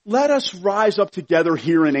let us rise up together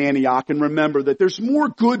here in Antioch and remember that there's more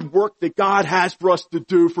good work that God has for us to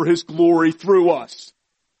do for His glory through us.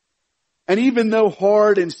 And even though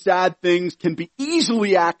hard and sad things can be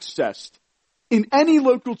easily accessed in any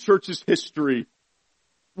local church's history,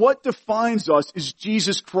 what defines us is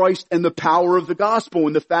Jesus Christ and the power of the gospel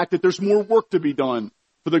and the fact that there's more work to be done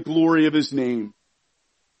for the glory of his name.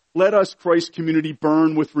 Let us, Christ community,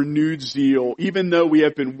 burn with renewed zeal, even though we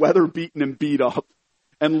have been weather beaten and beat up.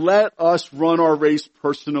 And let us run our race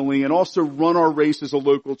personally and also run our race as a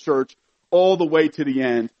local church all the way to the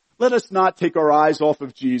end. Let us not take our eyes off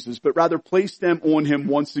of Jesus, but rather place them on him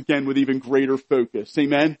once again with even greater focus.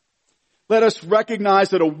 Amen? Let us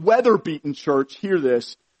recognize that a weather-beaten church, hear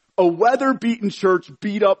this, a weather-beaten church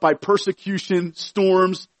beat up by persecution,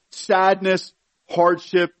 storms, sadness,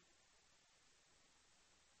 hardship,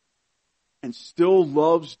 and still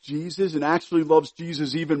loves Jesus and actually loves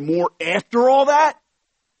Jesus even more after all that,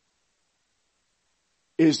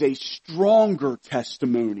 is a stronger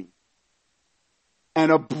testimony and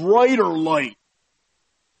a brighter light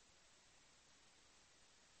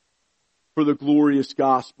for the glorious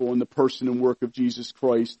gospel and the person and work of Jesus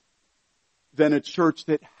Christ than a church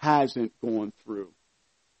that hasn't gone through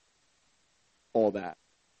all that.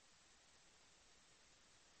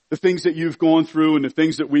 The things that you've gone through and the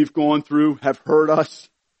things that we've gone through have hurt us,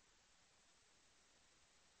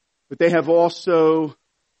 but they have also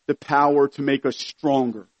the power to make us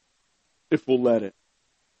stronger if we'll let it.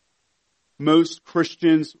 Most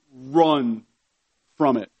Christians run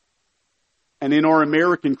from it. And in our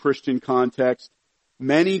American Christian context,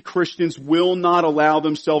 many Christians will not allow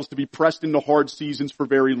themselves to be pressed into hard seasons for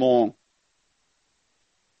very long.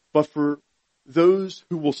 But for those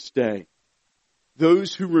who will stay,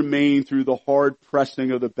 those who remain through the hard pressing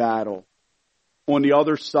of the battle, on the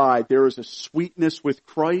other side, there is a sweetness with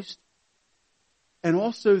Christ. And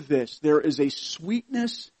also this, there is a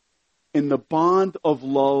sweetness in the bond of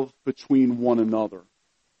love between one another.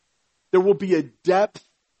 There will be a depth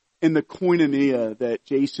in the koinonia that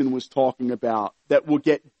Jason was talking about that will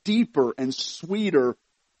get deeper and sweeter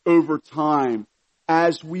over time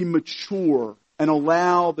as we mature and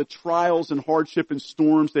allow the trials and hardship and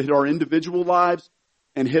storms that hit our individual lives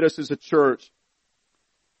and hit us as a church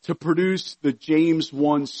to produce the James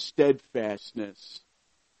 1 steadfastness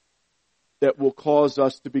that will cause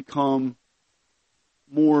us to become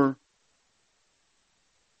more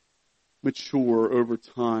mature over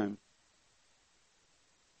time.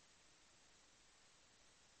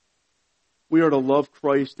 We are to love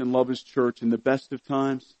Christ and love his church in the best of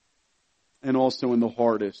times and also in the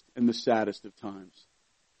hardest and the saddest of times.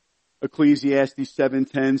 Ecclesiastes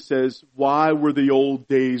 7:10 says, "Why were the old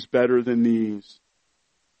days better than these?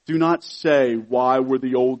 Do not say, why were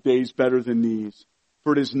the old days better than these?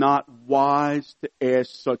 For it is not wise to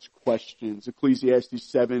ask such questions." Ecclesiastes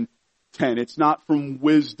 7:10. It's not from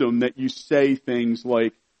wisdom that you say things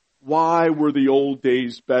like, why were the old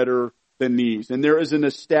days better than these? And there is a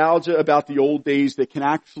nostalgia about the old days that can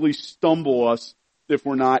actually stumble us if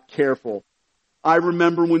we're not careful. I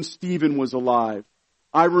remember when Stephen was alive.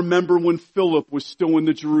 I remember when Philip was still in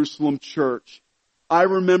the Jerusalem church. I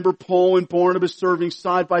remember Paul and Barnabas serving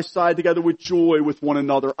side by side together with joy with one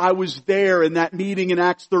another. I was there in that meeting in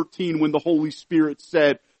Acts 13 when the Holy Spirit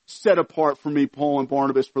said, "Set apart for me Paul and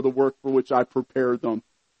Barnabas for the work for which I prepared them."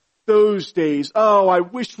 Those days, oh, I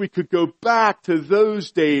wish we could go back to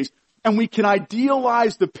those days. And we can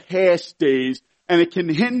idealize the past days, and it can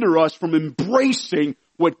hinder us from embracing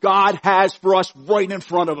what God has for us right in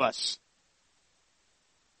front of us.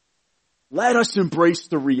 Let us embrace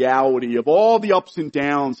the reality of all the ups and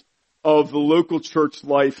downs of the local church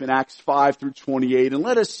life in Acts 5 through 28, and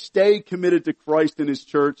let us stay committed to Christ and his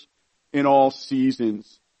church in all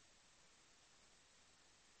seasons.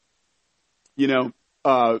 You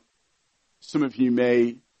know, some of you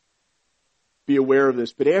may be aware of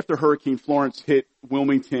this, but after Hurricane Florence hit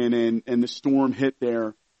Wilmington and the storm hit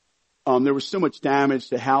there was so much damage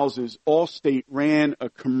to houses. Allstate ran a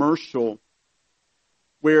commercial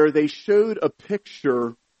where they showed a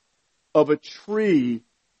picture of a tree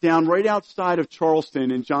down right outside of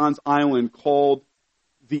Charleston in Johns Island called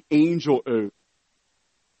the Angel Oak.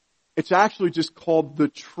 It's actually just called the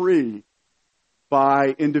tree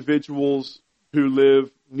by individuals who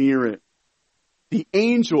live near it. The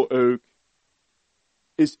Angel Oak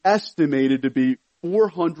is estimated to be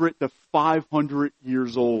 400 to 500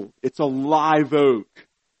 years old. It's a live oak.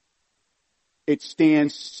 It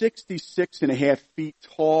stands 66 and a half feet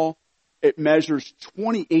tall. It measures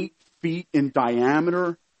 28 feet in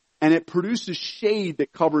diameter, and it produces shade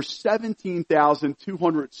that covers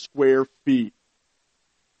 17,200 square feet.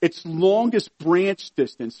 Its longest branch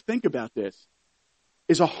distance, think about this,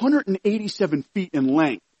 is 187 feet in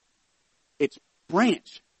length. Its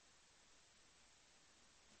branch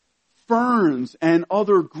ferns and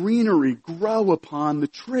other greenery grow upon the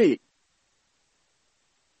tree,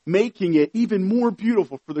 making it even more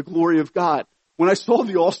beautiful for the glory of God. When I saw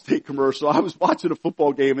the Allstate commercial, I was watching a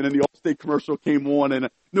football game and then the Allstate commercial came on and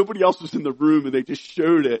nobody else was in the room and they just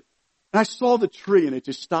showed it. And I saw the tree and it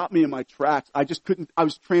just stopped me in my tracks. I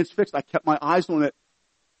was transfixed. I kept my eyes on it.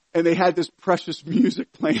 And they had this precious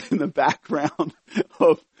music playing in the background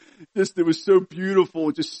of this. It was so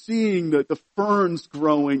beautiful just seeing the ferns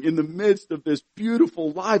growing in the midst of this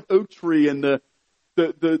beautiful live oak tree, and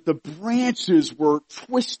the branches were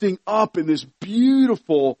twisting up in this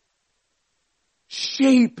beautiful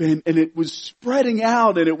shape, and it was spreading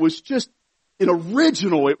out, and it was just an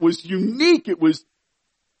original. It was unique. It was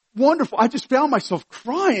wonderful. I just found myself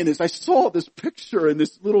crying as I saw this picture and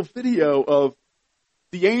this little video of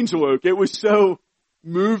the angel oak. It was so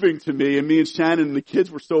moving to me, and me and Shannon and the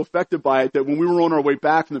kids were so affected by it that when we were on our way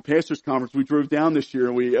back from the pastors' conference, we drove down this year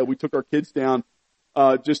and we took our kids down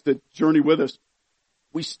just to journey with us.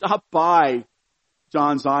 We stopped by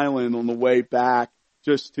Johns Island on the way back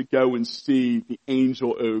just to go and see the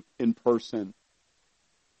angel oak in person.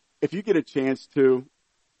 If you get a chance to,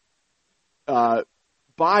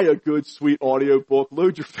 buy a good, sweet audio book,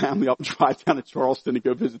 load your family up and drive down to Charleston to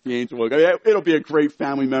go visit the angel oak. It'll be a great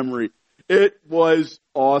family memory. It was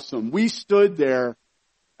awesome. We stood there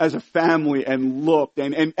as a family and looked,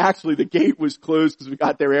 and actually the gate was closed because we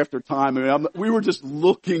got there after time. I mean, we were just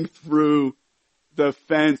looking through the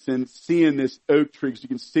fence and seeing this oak tree because you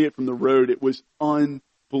can see it from the road. It was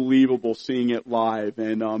unbelievable seeing it live.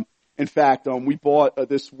 And in fact, we bought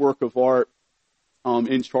this work of art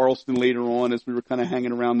in Charleston later on as we were kind of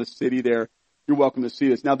hanging around the city there. You're welcome to see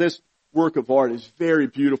this. Now, this work of art is very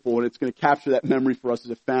beautiful, and it's going to capture that memory for us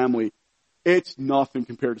as a family. It's nothing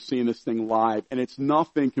compared to seeing this thing live, and it's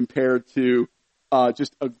nothing compared to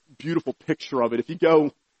just a beautiful picture of it. If you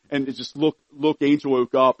go and just look Angel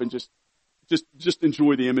Oak up and just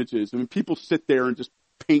enjoy the images. I mean, people sit there and just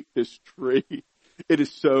paint this tree. It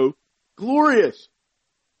is so glorious.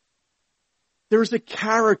 There's a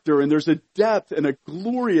character and there's a depth and a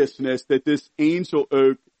gloriousness that this angel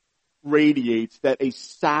oak radiates that a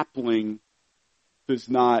sapling does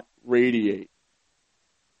not radiate.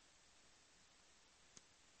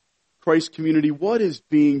 Christ community, what is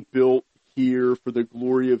being built here for the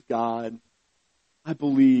glory of God, I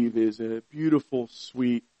believe, is a beautiful,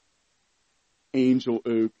 sweet angel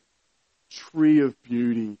oak, tree of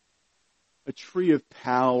beauty, a tree of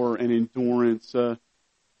power and endurance, a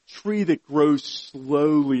tree that grows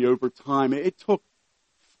slowly over time. It took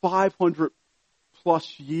 500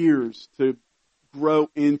 plus years to grow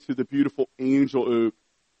into the beautiful angel oak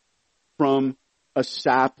from a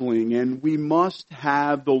sapling, and we must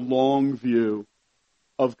have the long view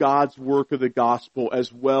of God's work of the gospel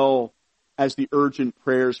as well as the urgent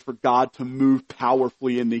prayers for God to move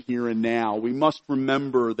powerfully in the here and now. We must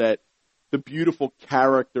remember that the beautiful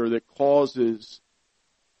character that causes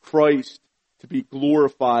Christ to be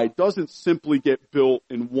glorified doesn't simply get built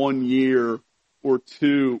in 1 year or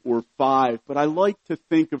 2 or 5. But I like to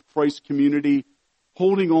think of Christ community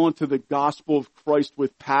holding on to the gospel of Christ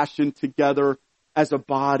with passion together as a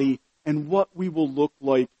body, and what we will look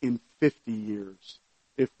like in 50 years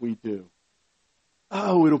if we do.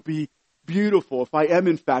 Oh, it'll be beautiful. If I am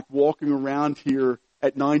in fact walking around here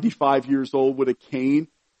at 95 years old with a cane,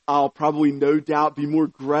 I'll probably no doubt be more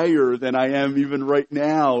grayer than I am even right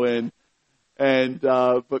now.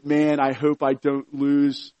 But man, I hope I don't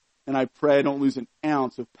lose, and I pray I don't lose an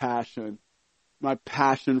ounce of passion. My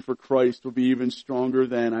passion for Christ will be even stronger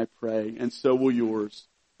then, I pray, and so will yours.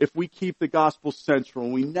 If we keep the gospel central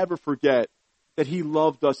and we never forget that He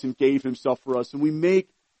loved us and gave Himself for us, and we make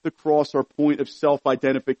the cross our point of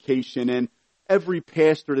self-identification, and every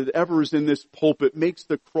pastor that ever is in this pulpit makes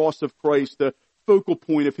the cross of Christ the focal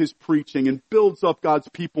point of his preaching and builds up God's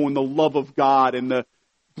people in the love of God and the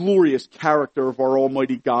glorious character of our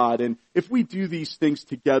Almighty God. And if we do these things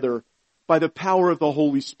together by the power of the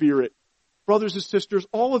Holy Spirit, brothers and sisters,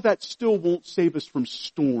 all of that still won't save us from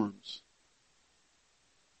storms.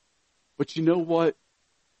 But you know what?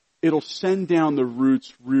 It'll send down the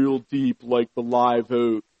roots real deep like the live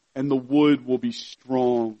oak, and the wood will be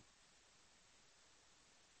strong.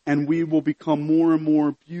 And we will become more and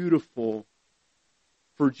more beautiful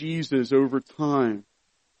for Jesus over time.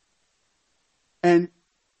 And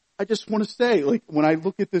I just want to say, like, when I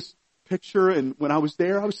look at this picture and when I was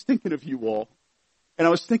there, I was thinking of you all. And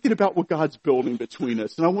I was thinking about what God's building between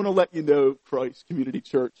us. And I want to let you know, Christ Community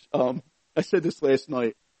Church, I said this last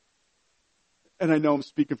night, and I know I'm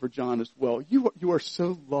speaking for John as well. You are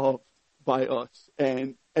so loved by us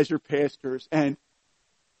and as your pastors, and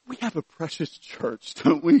we have a precious church,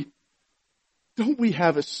 don't we? don't we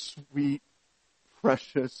have a sweet,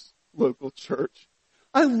 precious local church?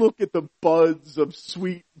 I look at the buds of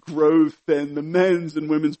sweet growth and the men's and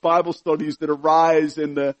women's Bible studies that arise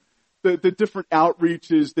and the different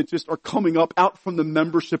outreaches that just are coming up out from the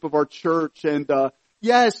membership of our church. And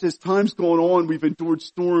yes, as time's gone on, we've endured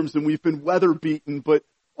storms and we've been weather beaten, but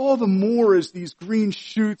all the more as these green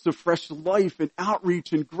shoots of fresh life and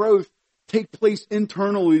outreach and growth take place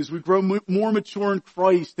internally as we grow more mature in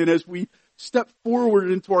Christ and as we step forward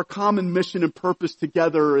into our common mission and purpose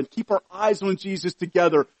together and keep our eyes on Jesus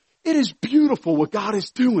together. It is beautiful what God is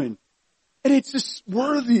doing. And it's just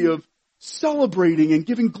worthy of celebrating and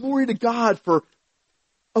giving glory to God for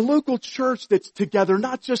a local church that's together,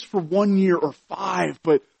 not just for 1 year or 5,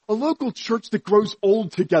 but a local church that grows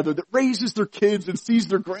old together, that raises their kids and sees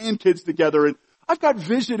their grandkids together. And I've got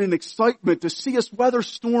vision and excitement to see us weather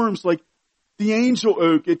storms like the Angel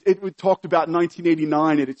Oak. It was talked about in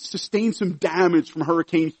 1989, and it sustained some damage from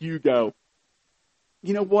Hurricane Hugo.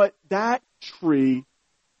 You know what? That tree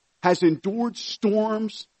has endured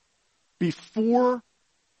storms before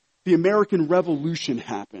the American Revolution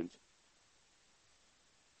happened.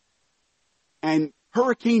 And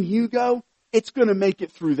Hurricane Hugo, it's going to make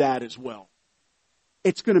it through that as well.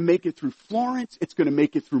 It's going to make it through Florence. It's going to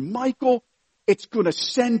make it through Michael. It's going to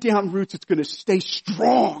send down roots. It's going to stay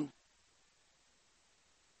strong.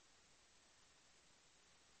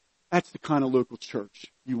 That's the kind of local church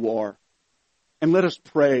you are. And let us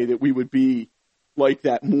pray that we would be like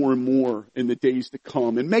that more and more in the days to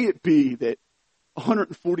come. And may it be that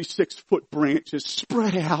 146-foot branches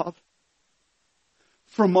spread out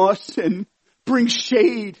from us and bring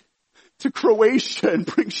shade to Croatia and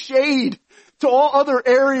bring shade to all other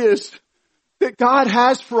areas that God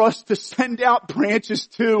has for us to send out branches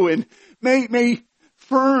to. And may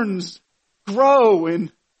ferns grow in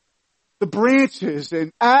the branches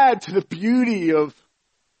and add to the beauty of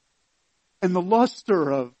and the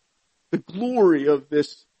luster of the glory of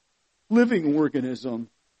this living organism.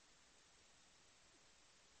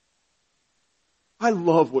 I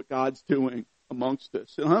love what God's doing amongst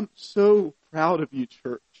us. And I'm so proud of you,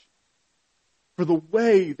 church, for the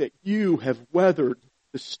way that you have weathered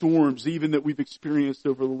the storms, even that we've experienced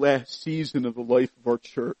over the last season of the life of our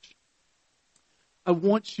church. I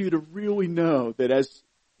want you to really know that as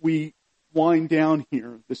we wind down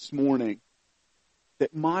here this morning,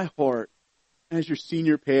 that my heart, as your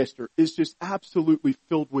senior pastor, is just absolutely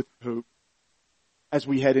filled with hope as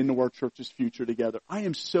we head into our church's future together. I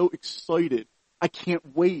am so excited. I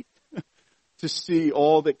can't wait to see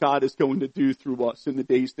all that God is going to do through us in the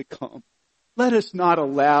days to come. Let us not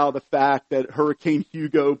allow the fact that Hurricane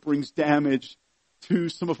Hugo brings damage to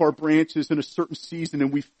some of our branches in a certain season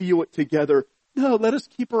and we feel it together. No, let us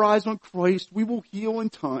keep our eyes on Christ. We will heal in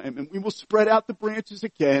time and we will spread out the branches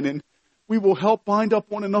again and we will help bind up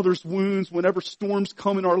one another's wounds whenever storms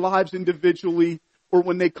come in our lives individually or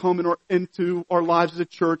when they come into our lives as a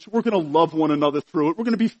church. We're going to love one another through it. We're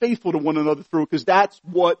going to be faithful to one another through it because that's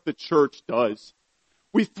what the church does.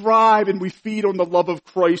 We thrive and we feed on the love of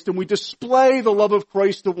Christ and we display the love of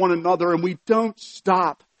Christ to one another and we don't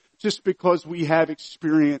stop just because we have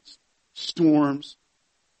experienced storms.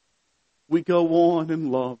 We go on in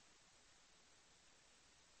love.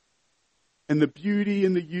 And the beauty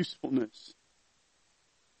and the usefulness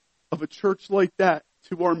of a church like that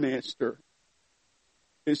to our Master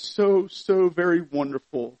is so, so very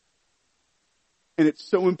wonderful. And it's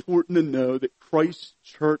so important to know that Christ's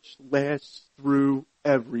church lasts through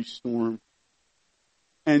every storm.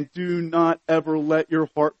 And do not ever let your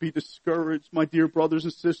heart be discouraged, my dear brothers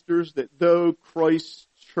and sisters, that though Christ's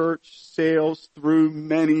church sails through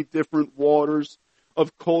many different waters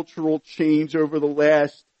of cultural change over the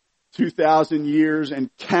last 2,000 years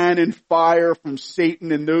and cannon fire from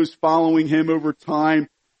Satan and those following him over time,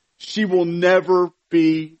 she will never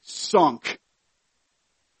be sunk.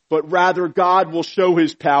 But rather God will show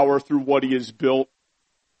his power through what he has built.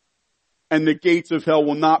 And the gates of hell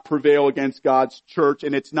will not prevail against God's church.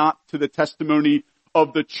 And it's not to the testimony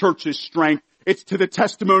of the church's strength. It's to the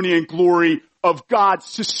testimony and glory of God's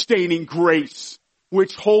sustaining grace,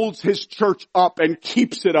 which holds his church up and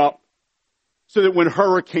keeps it up. So that when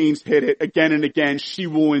hurricanes hit it again and again, she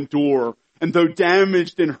will endure. And though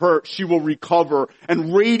damaged and hurt, she will recover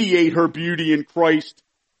and radiate her beauty in Christ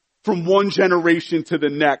from one generation to the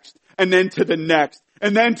next, and then to the next,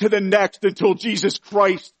 and then to the next until Jesus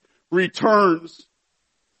Christ returns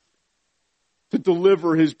to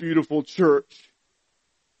deliver his beautiful church.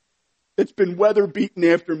 It's been weather beaten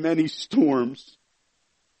after many storms,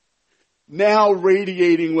 now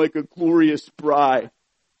radiating like a glorious bride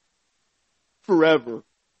forever.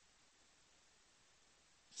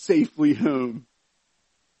 safely home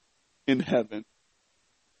in heaven.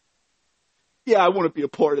 Yeah, I want to be a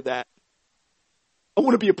part of that. I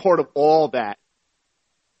want to be a part of all that.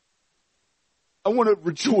 I want to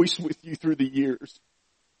rejoice with you through the years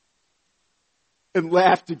and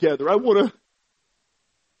laugh together. I want to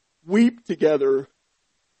weep together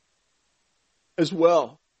as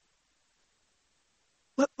well.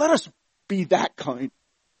 Let us be that kind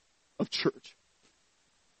of church.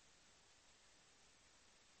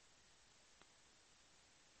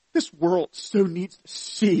 This world so needs to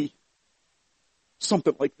see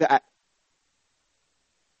something like that.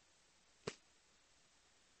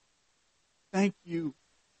 Thank you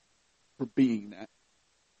for being that.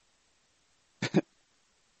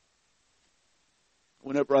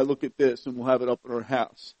 Whenever I look at this, and we'll have it up at our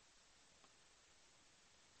house,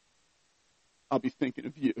 I'll be thinking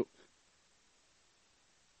of you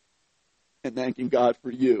and thanking God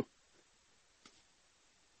for you.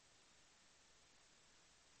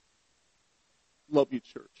 Love you,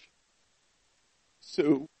 church.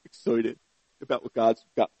 So excited about what God's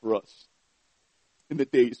got for us in the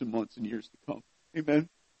days and months and years to come. Amen.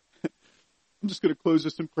 I'm just going to close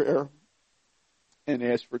this in prayer and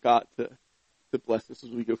ask for God to bless us as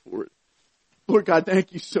we go forward. Lord God,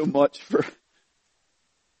 thank you so much for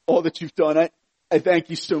all that you've done. I thank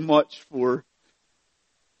you so much for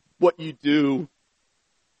what you do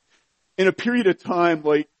in a period of time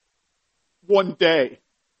like one day,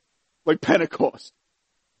 like Pentecost,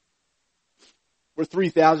 where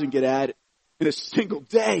 3,000 get at it in a single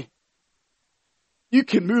day. You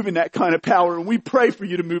can move in that kind of power, and we pray for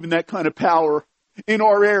you to move in that kind of power in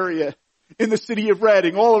our area, in the city of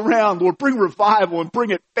Reading, all around. Lord, bring revival and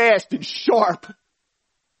bring it fast and sharp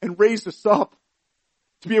and raise us up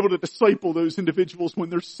to be able to disciple those individuals when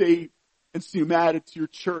they're saved and see them added to your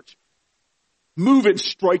church. Move in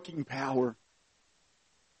striking power.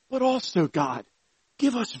 But also, God,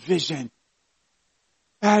 give us vision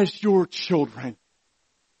as your children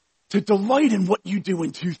to delight in what you do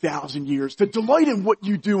in 2,000 years, to delight in what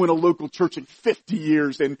you do in a local church in 50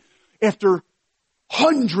 years. And after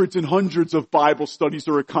hundreds and hundreds of Bible studies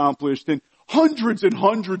are accomplished, and hundreds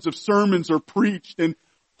of sermons are preached, and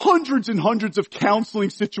hundreds of counseling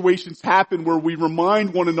situations happen where we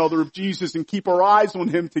remind one another of Jesus and keep our eyes on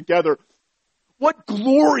him together. What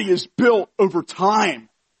glory is built over time.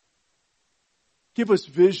 Give us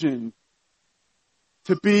vision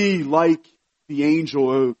to be like the angel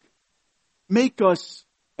oak. Make us,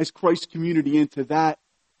 as Christ's community, into that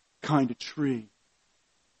kind of tree.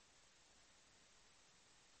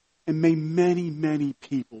 And may many, many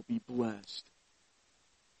people be blessed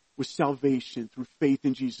with salvation through faith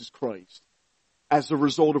in Jesus Christ as a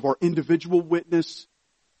result of our individual witness,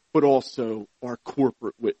 but also our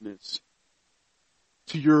corporate witness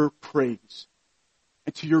to your praise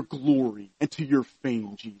and to your glory and to your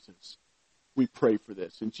fame, Jesus. We pray for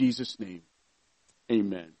this. In Jesus' name,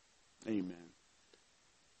 amen. Amen.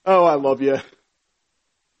 Oh, I love you.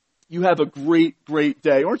 You have a great, great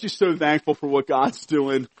day. Aren't you so thankful for what God's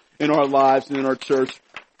doing in our lives and in our church?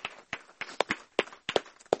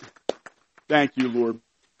 Thank you, Lord.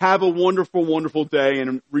 Have a wonderful, wonderful day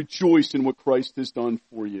and rejoice in what Christ has done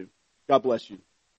for you. God bless you.